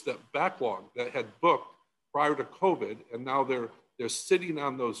groups that backlog that had booked prior to COVID, and now they're sitting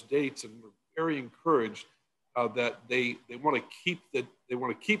on those dates, and we're very encouraged that they want to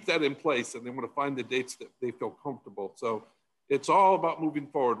keep that in place, and they want to find the dates that they feel comfortable. So it's all about moving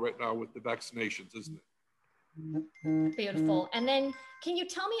forward right now with the vaccinations, isn't it? Beautiful. And then can you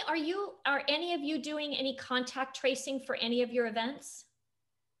tell me, are any of you doing any contact tracing for any of your events?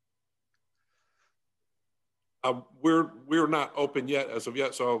 We're not open yet as of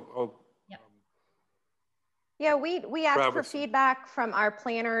yet, so I'll yeah, we ask for feedback from our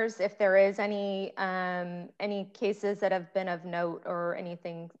planners if there is any cases that have been of note or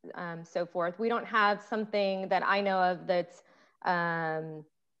anything so forth. We don't have something that I know of that's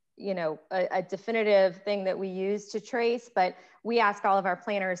you know, a definitive thing that we use to trace, but we ask all of our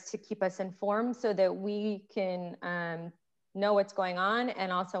planners to keep us informed so that we can know what's going on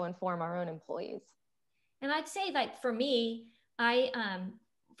and also inform our own employees. And I'd say that for me,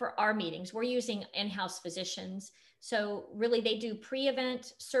 for our meetings, we're using in-house physicians. So really they do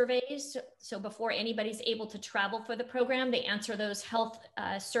pre-event surveys. So before anybody's able to travel for the program, they answer those health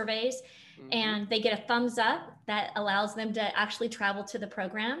surveys and they get a thumbs up that allows them to actually travel to the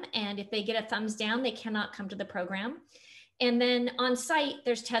program. And if they get a thumbs down, they cannot come to the program. And then on site,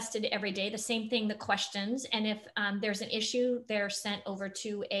 there's tested every day, the same thing, the questions. And if there's an issue, they're sent over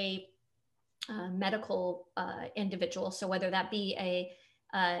to a medical individual. So whether that be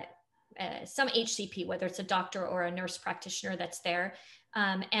some HCP, whether it's a doctor or a nurse practitioner that's there,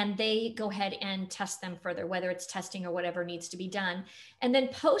 and they go ahead and test them further, whether it's testing or whatever needs to be done. And then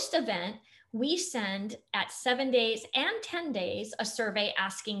post-event, we send at 7 days and 10 days a survey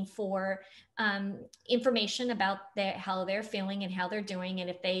asking for information about how they're feeling and how they're doing, and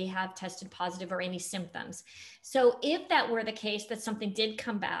if they have tested positive or any symptoms. So if that were the case, that something did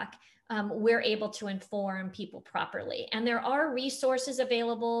come back, we're able to inform people properly. And there are resources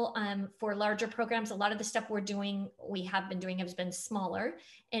available for larger programs. A lot of the stuff we have been doing has been smaller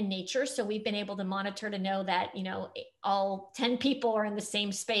in nature. So we've been able to monitor to know that, you know, all 10 people are in the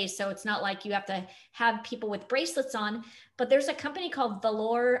same space. So it's not like you have to have people with bracelets on, but there's a company called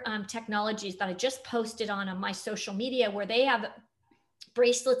Valor Technologies that I just posted on my social media where they have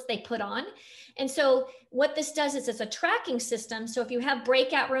bracelets they put on. And so what this does is it's a tracking system. So if you have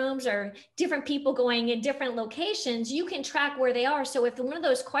breakout rooms or different people going in different locations, you can track where they are. So if one of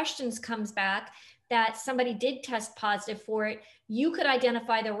those questions comes back that somebody did test positive for it, you could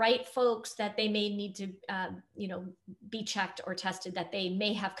identify the right folks that they may need to, you know, be checked or tested, that they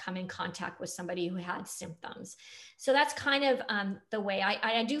may have come in contact with somebody who had symptoms. So that's kind of the way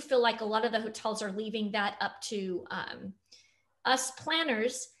I do feel like a lot of the hotels are leaving that up to us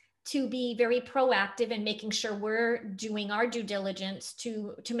planners to be very proactive in making sure we're doing our due diligence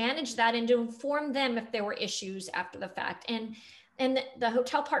to manage that and to inform them if there were issues after the fact. And the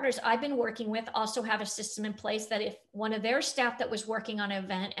hotel partners I've been working with also have a system in place that if one of their staff that was working on an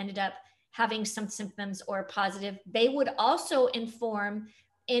event ended up having some symptoms or positive, they would also inform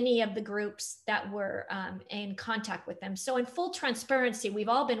any of the groups that were in contact with them. So in full transparency, we've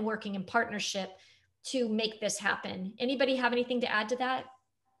all been working in partnership to make this happen. Anybody have anything to add to that?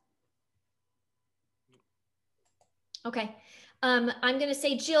 Okay, I'm going to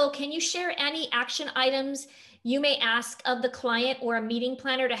say, Jill, can you share any action items you may ask of the client or a meeting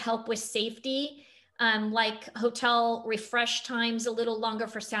planner to help with safety, like hotel refresh times a little longer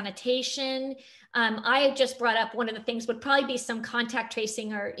for sanitation? I just brought up one of the things would probably be some contact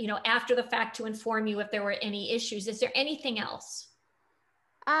tracing or, you know, after the fact to inform you if there were any issues. Is there anything else?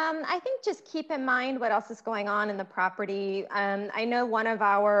 I think just keep in mind what else is going on in the property. I know one of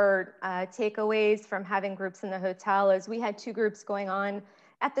our takeaways from having groups in the hotel is we had 2 groups going on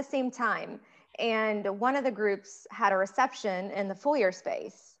at the same time. And one of the groups had a reception in the foyer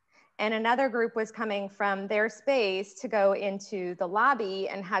space. And another group was coming from their space to go into the lobby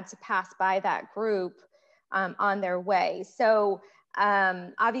and had to pass by that group on their way. So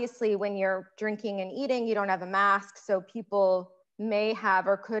obviously when you're drinking and eating, you don't have a mask. So people may have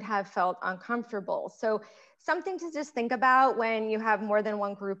or could have felt uncomfortable. So something to just think about when you have more than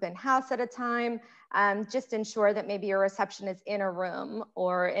one group in house at a time. Just ensure that maybe your reception is in a room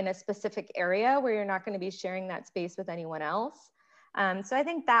or in a specific area where you're not going to be sharing that space with anyone else. So I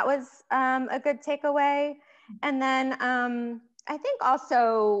think that was a good takeaway. And then I think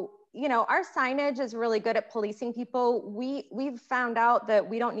also, you know, our signage is really good at policing people. We've found out that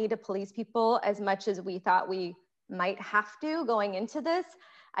we don't need to police people as much as we thought we might have to going into this.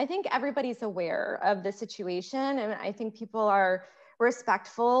 I think everybody's aware of the situation, and I think people are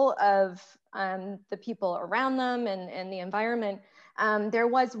respectful of the people around them and the environment. There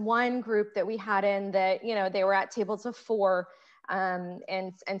was one group that we had in that, you know, they were at tables of 4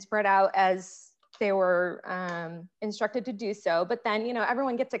 and spread out as they were instructed to do so. But then, you know,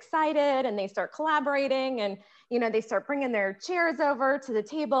 everyone gets excited and they start collaborating, and, you know, they start bringing their chairs over to the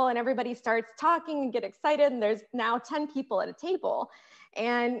table and everybody starts talking and get excited. And there's now 10 people at a table.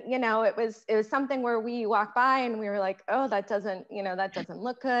 And, you know, it was something where we walked by and we were like, oh, that doesn't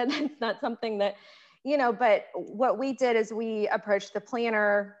look good. It's not something that, you know, but what we did is we approached the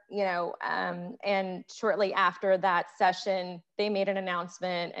planner, you know, and shortly after that session, they made an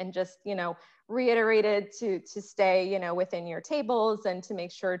announcement and just, you know, reiterated to stay, you know, within your tables and to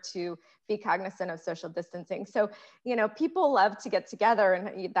make sure to be cognizant of social distancing. So, you know, people love to get together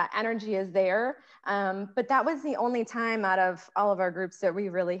and that energy is there. But that was the only time out of all of our groups that we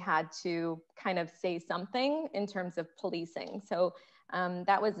really had to kind of say something in terms of policing. So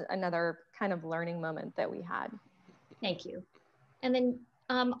that was another kind of learning moment that we had. Thank you. And then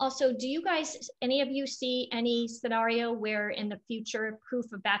also, do you guys, any of you see any scenario where in the future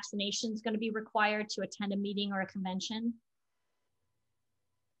proof of vaccination is going to be required to attend a meeting or a convention?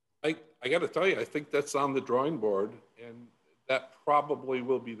 I got to tell you, I think that's on the drawing board, and that probably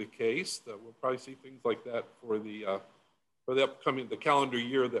will be the case. That we'll probably see things like that for the upcoming calendar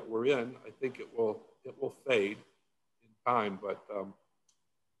year that we're in. I think it will fade in time, but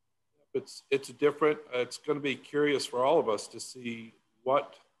it's different. It's going to be curious for all of us to see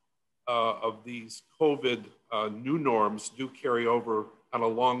what of these COVID new norms do carry over on a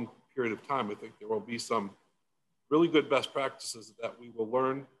long period of time. I think there will be some really good best practices that we will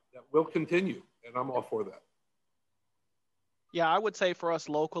learn that will continue, and I'm all for that. Yeah, I would say for us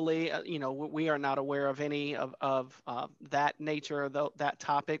locally, you know, we are not aware of any of that nature, that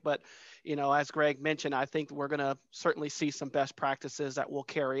topic. But, you know, as Greg mentioned, I think we're going to certainly see some best practices that will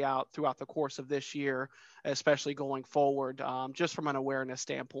carry out throughout the course of this year, especially going forward, just from an awareness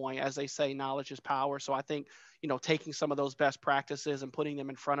standpoint. As they say, knowledge is power. So I think, you know, taking some of those best practices and putting them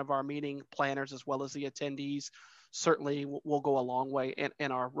in front of our meeting planners as well as the attendees certainly will go a long way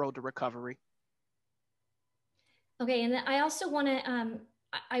in our road to recovery. Okay, and I also want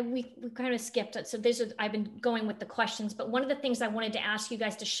to, we kind of skipped it. So I've been going with the questions, but one of the things I wanted to ask you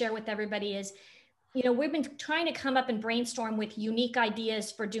guys to share with everybody is, you know, we've been trying to come up and brainstorm with unique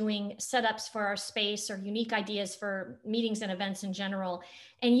ideas for doing setups for our space or unique ideas for meetings and events in general.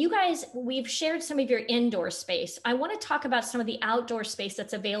 And you guys, we've shared some of your indoor space. I want to talk about some of the outdoor space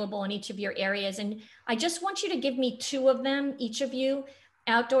that's available in each of your areas. And I just want you to give me 2 of them, each of you,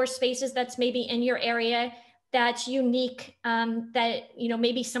 outdoor spaces that's maybe in your area that's unique, that, you know,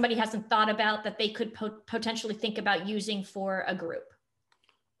 maybe somebody hasn't thought about that they could potentially think about using for a group.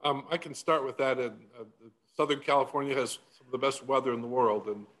 I can start with that. And Southern California has some of the best weather in the world,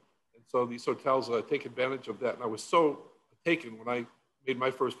 and so these hotels take advantage of that. And I was so taken when I made my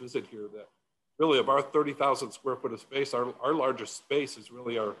first visit here that really of our 30,000 square foot of space, our largest space is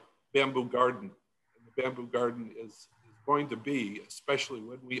really our bamboo garden. And the bamboo garden is going to be, especially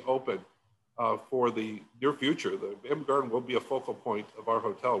when we open, for the near future, the bamboo garden will be a focal point of our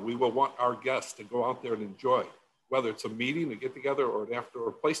hotel. We will want our guests to go out there and enjoy, whether it's a meeting, a get together, or an after, or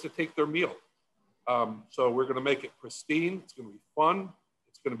a place to take their meal. So we're going to make it pristine. It's going to be fun.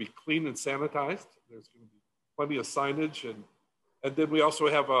 It's going to be clean and sanitized. There's going to be plenty of signage, and then we also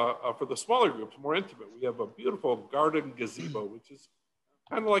have for the smaller groups, more intimate, we have a beautiful garden gazebo, which is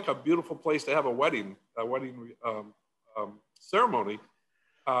kind of like a beautiful place to have a wedding ceremony.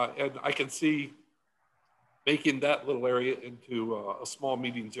 And I can see making that little area into a small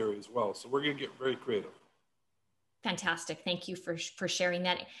meetings area as well. So we're going to get very creative. Fantastic. Thank you for sharing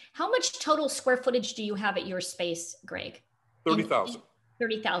that. How much total square footage do you have at your space, Greg? 30,000.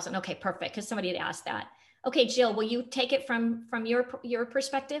 30,000. Okay, perfect. Because somebody had asked that. Okay, Jill, will you take it from your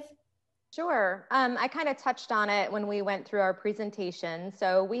perspective? Sure. I kind of touched on it when we went through our presentation.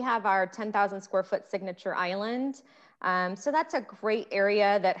 So we have our 10,000 square foot signature island. So that's a great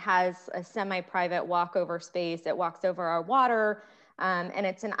area that has a semi-private walkover space. It walks over our water, and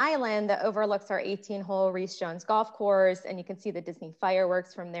it's an island that overlooks our 18-hole Reese Jones golf course, and you can see the Disney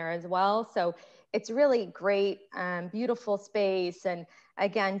fireworks from there as well. So it's really great, beautiful space, and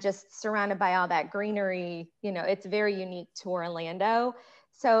again, just surrounded by all that greenery. You know, it's very unique to Orlando.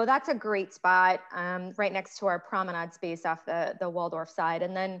 So that's a great spot, right next to our promenade space off the Waldorf side.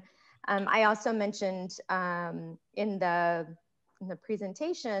 And then I also mentioned in the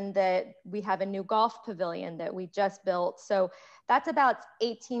presentation that we have a new golf pavilion that we just built. So that's about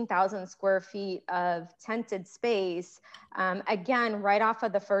 18,000 square feet of tented space. Again, right off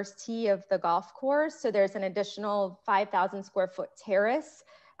of the first tee of the golf course. So there's an additional 5,000 square foot terrace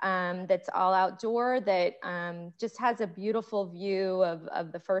that's all outdoor that just has a beautiful view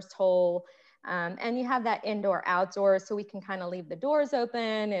of the first hole. And you have that indoor outdoor, so we can kind of leave the doors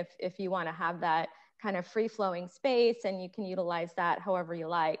open if you want to have that kind of free flowing space, and you can utilize that however you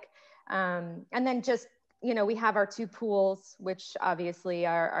like. And then just, you know, we have our 2 pools, which obviously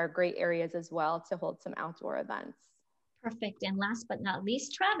are great areas as well to hold some outdoor events. Perfect. And last but not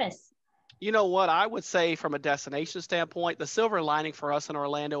least, Travis. You know what I would say from a destination standpoint, the silver lining for us in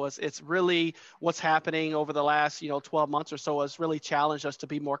Orlando is it's really what's happening over the last 12 months or so has really challenged us to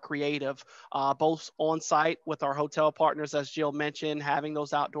be more creative, both on site with our hotel partners, as Jill mentioned, having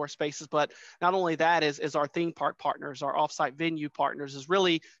those outdoor spaces. But not only that is our theme park partners, our offsite venue partners, is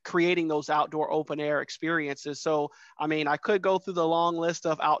really creating those outdoor open air experiences. So, I mean, I could go through the long list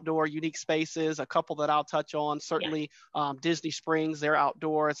of outdoor unique spaces, a couple that I'll touch on, certainly Disney Springs, they're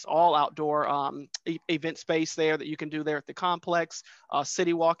outdoor, it's all outdoor event space there that you can do there at the complex.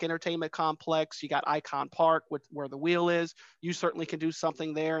 City Walk Entertainment Complex, you got Icon Park where the wheel is. You certainly can do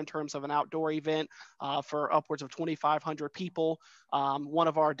something there in terms of an outdoor event for upwards of 2,500 people. One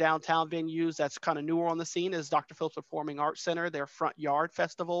of our downtown venues that's kind of newer on the scene is Dr. Phillips Performing Arts Center, their Front Yard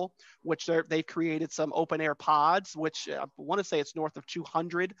Festival, which they've created some open air pods, which I want to say it's north of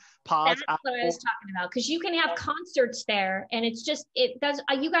 200 pods. That's what I was talking about, because you can have concerts there, and it's just, it does.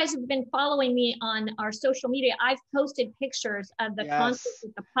 You guys have been following me on our social media. I've posted pictures of the concerts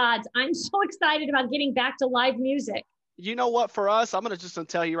with the pods. I'm so excited about getting back to live music. You know what, for us, I'm going to just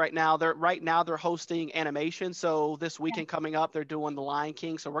tell you right now, they're hosting animation. So this weekend coming up, they're doing The Lion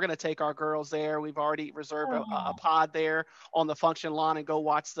King. So we're going to take our girls there. We've already reserved a pod there on the function lawn and go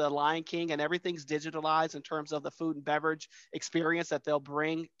watch The Lion King, and everything's digitalized in terms of the food and beverage experience that they'll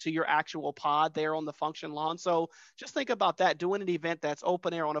bring to your actual pod there on the function lawn. So just think about that, doing an event that's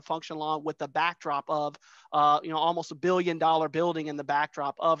open air on a function lawn with the backdrop of, almost $1 billion building in the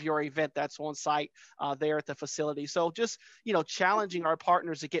backdrop of your event that's on site there at the facility. So just challenging our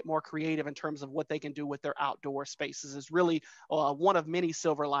partners to get more creative in terms of what they can do with their outdoor spaces is really one of many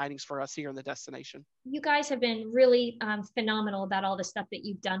silver linings for us here in the destination. You guys have been really phenomenal about all the stuff that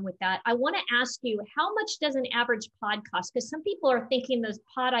you've done with that. I want to ask you, how much does an average pod cost? Because some people are thinking those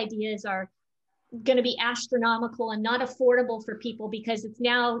pod ideas are going to be astronomical and not affordable for people, because it's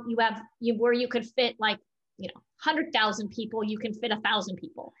now where you could fit 100,000 people, you can fit 1,000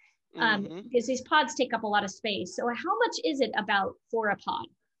 people. Because these pods take up a lot of space. So how much is it about for a pod?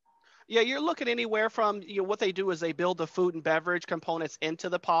 Yeah, you're looking anywhere from, what they do is they build the food and beverage components into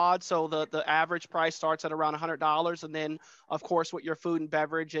the pod. So the average price starts at around $100. And then, of course, with your food and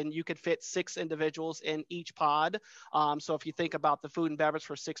beverage, and you could fit 6 individuals in each pod. So if you think about the food and beverage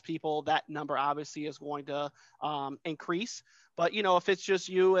for 6 people, that number obviously is going to increase. But, if it's just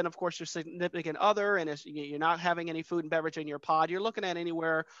you and, of course, your significant other, and you're not having any food and beverage in your pod, you're looking at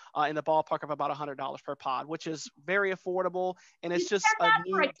anywhere in the ballpark of about $100 per pod, which is very affordable. And it's just a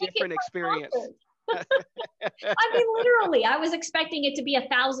new, different experience. I mean, literally, I was expecting it to be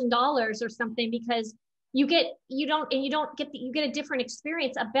 $1,000 or something, because you get a different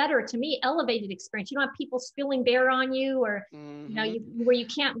experience, a better, to me, elevated experience. You don't have people spilling beer on you, or where you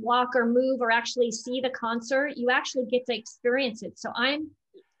can't walk or move or actually see the concert. You actually get to experience it. So I'm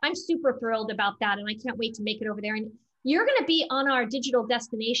super thrilled about that, and I can't wait to make it over there. And you're going to be on our Digital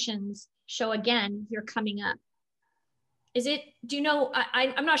Destinations show again here coming up. Is it? Do you know?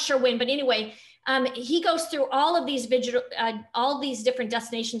 I'm not sure when, but anyway, he goes through all of these all these different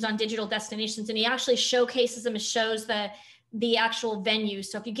destinations on Digital Destinations, and he actually showcases them and shows the actual venues.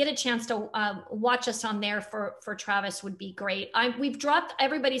 So if you get a chance to watch us on there for Travis, would be great. We've dropped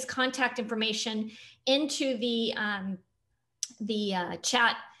everybody's contact information into the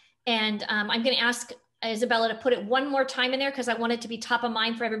chat, and I'm going to ask Isabella to put it one more time in there, because I want it to be top of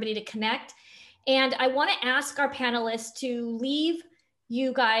mind for everybody to connect. And I want to ask our panelists to leave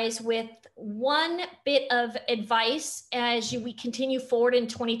you guys with one bit of advice as we continue forward in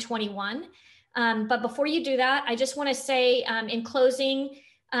 2021. But before you do that, I just want to say in closing,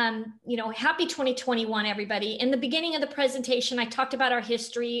 happy 2021, everybody. In the beginning of the presentation, I talked about our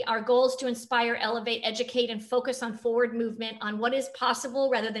history. Our goal is to inspire, elevate, educate, and focus on forward movement, on what is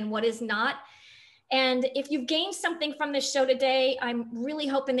possible rather than what is not. And if you've gained something from this show today, I'm really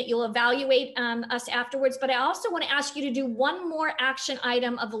hoping that you'll evaluate us afterwards. But I also want to ask you to do one more action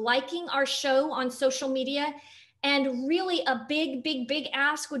item of liking our show on social media. And really a big, big, big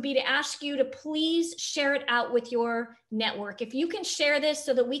ask would be to ask you to please share it out with your network. If you can share this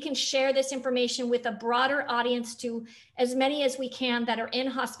so that we can share this information with a broader audience, to as many as we can that are in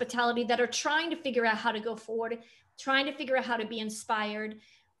hospitality, that are trying to figure out how to go forward, trying to figure out how to be inspired,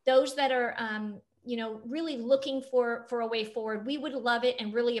 those that are you know, really looking for a way forward, we would love it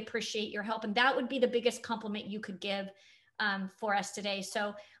and really appreciate your help. And that would be the biggest compliment you could give for us today.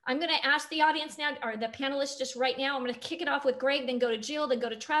 So I'm going to ask the audience now, or the panelists just right now, I'm going to kick it off with Greg, then go to Jill, then go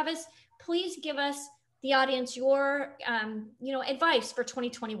to Travis. Please give us, the audience, your you know, advice for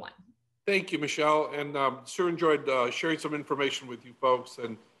 2021. Thank you, Michelle, and sure enjoyed sharing some information with you folks,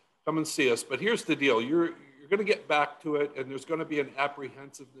 and come and see us. But here's the deal: you're going to get back to it, and there's going to be an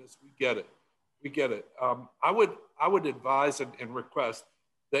apprehensiveness. We get it. We get it. I would advise and request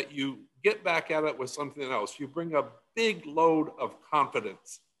that you get back at it with something else. You bring a big load of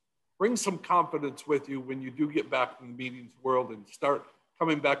confidence. Bring some confidence with you when you do get back in the meetings world and start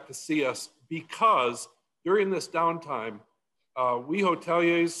coming back to see us, because during this downtime, we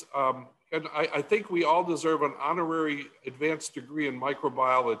hoteliers, and I think we all deserve an honorary advanced degree in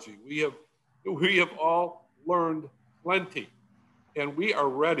microbiology. We have all learned plenty, and we are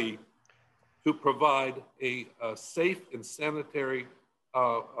ready to provide a safe and sanitary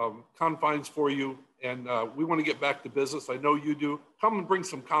confines for you. And we want to get back to business. I know you do. Come and bring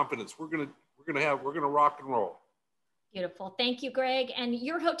some confidence. We're gonna rock and roll. Beautiful. Thank you, Greg. And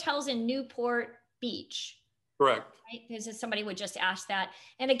your hotel's in Newport Beach. Correct. Right? Because somebody would just ask that.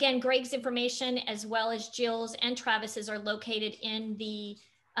 And again, Greg's information, as well as Jill's and Travis's, are located in the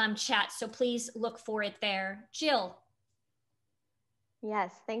chat. So please look for it there. Jill.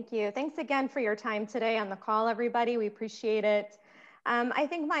 Yes, thank you. Thanks again for your time today on the call, everybody. We appreciate it. I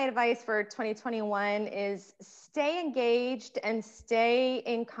think my advice for 2021 is stay engaged and stay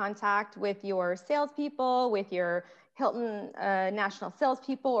in contact with your salespeople, with your Hilton national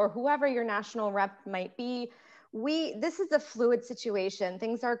salespeople, or whoever your national rep might be. This is a fluid situation.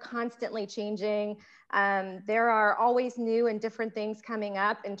 Things are constantly changing. There are always new and different things coming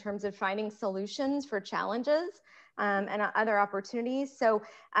up in terms of finding solutions for challenges and other opportunities. So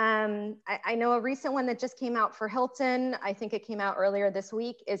I know a recent one that just came out for Hilton, I think it came out earlier this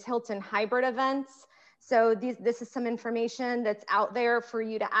week, is Hilton hybrid events. So this is some information that's out there for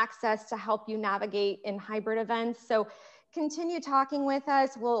you to access to help you navigate in hybrid events. So continue talking with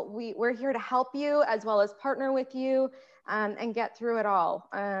us. We're here to help you as well as partner with you and get through it all.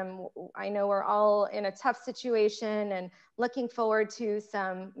 I know we're all in a tough situation and looking forward to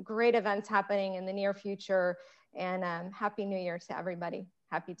some great events happening in the near future. And Happy New Year to everybody.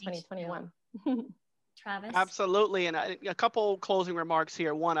 Happy 2021. Travis? Absolutely. And a couple closing remarks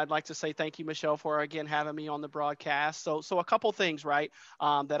here. One, I'd like to say thank you, Michelle, for again having me on the broadcast. So a couple things, right,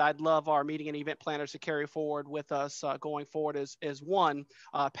 that I'd love our meeting and event planners to carry forward with us going forward is one,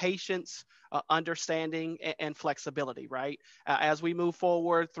 patience, understanding, and flexibility, right? As we move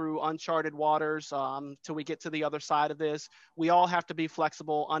forward through uncharted waters till we get to the other side of this, we all have to be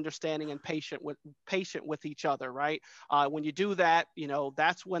flexible, understanding, and patient with each other, right? When you do that, you know,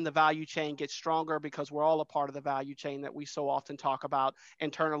 that's when the value chain gets stronger, because we're all a part of the value chain that we so often talk about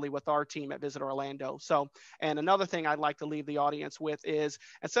internally with our team at Visit Orlando. So, and another thing I'd like to leave the audience with is,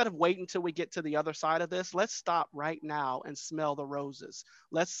 instead of waiting until we get to the other side of this, let's stop right now and smell the roses.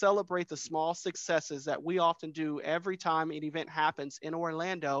 Let's celebrate the small successes that we often do every time an event happens in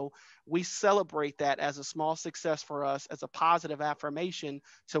Orlando. We celebrate that as a small success for us, as a positive affirmation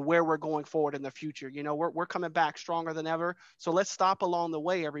to where we're going forward in the future. You know, we're coming back stronger than ever. So let's stop along the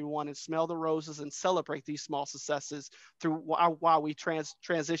way, everyone, and smell the roses and celebrate these small successes through while we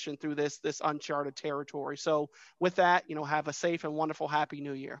transition through this uncharted territory. So with that, you know, have a safe and wonderful Happy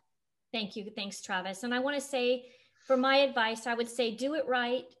New Year. Thank you. Thanks, Travis. And I want to say, for my advice, I would say do it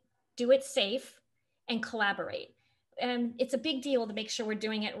right, do it safe, and collaborate. It's a big deal to make sure we're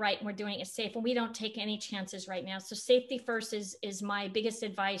doing it right and we're doing it safe, and we don't take any chances right now. So safety first is my biggest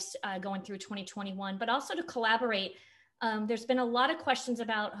advice going through 2021, but also to collaborate. There's been a lot of questions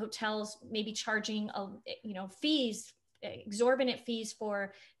about hotels maybe charging, fees, exorbitant fees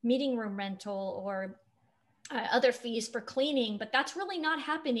for meeting room rental or other fees for cleaning, but that's really not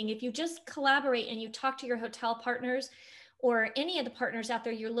happening. If you just collaborate and you talk to your hotel partners or any of the partners out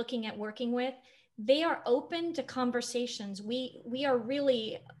there you're looking at working with, they are open to conversations. We are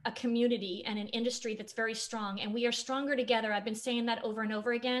really a community and an industry that's very strong, and we are stronger together. I've been saying that over and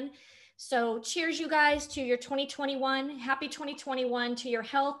over again. So cheers, you guys, to your 2021. Happy 2021, to your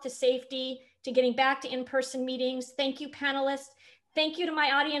health, to safety, to getting back to in-person meetings. Thank you, panelists. Thank you to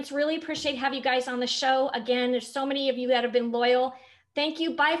my audience. Really appreciate having you guys on the show. Again, there's so many of you that have been loyal. Thank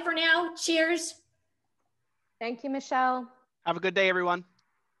you. Bye for now. Cheers. Thank you, Michelle. Have a good day, everyone.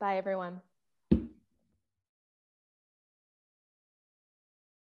 Bye, everyone.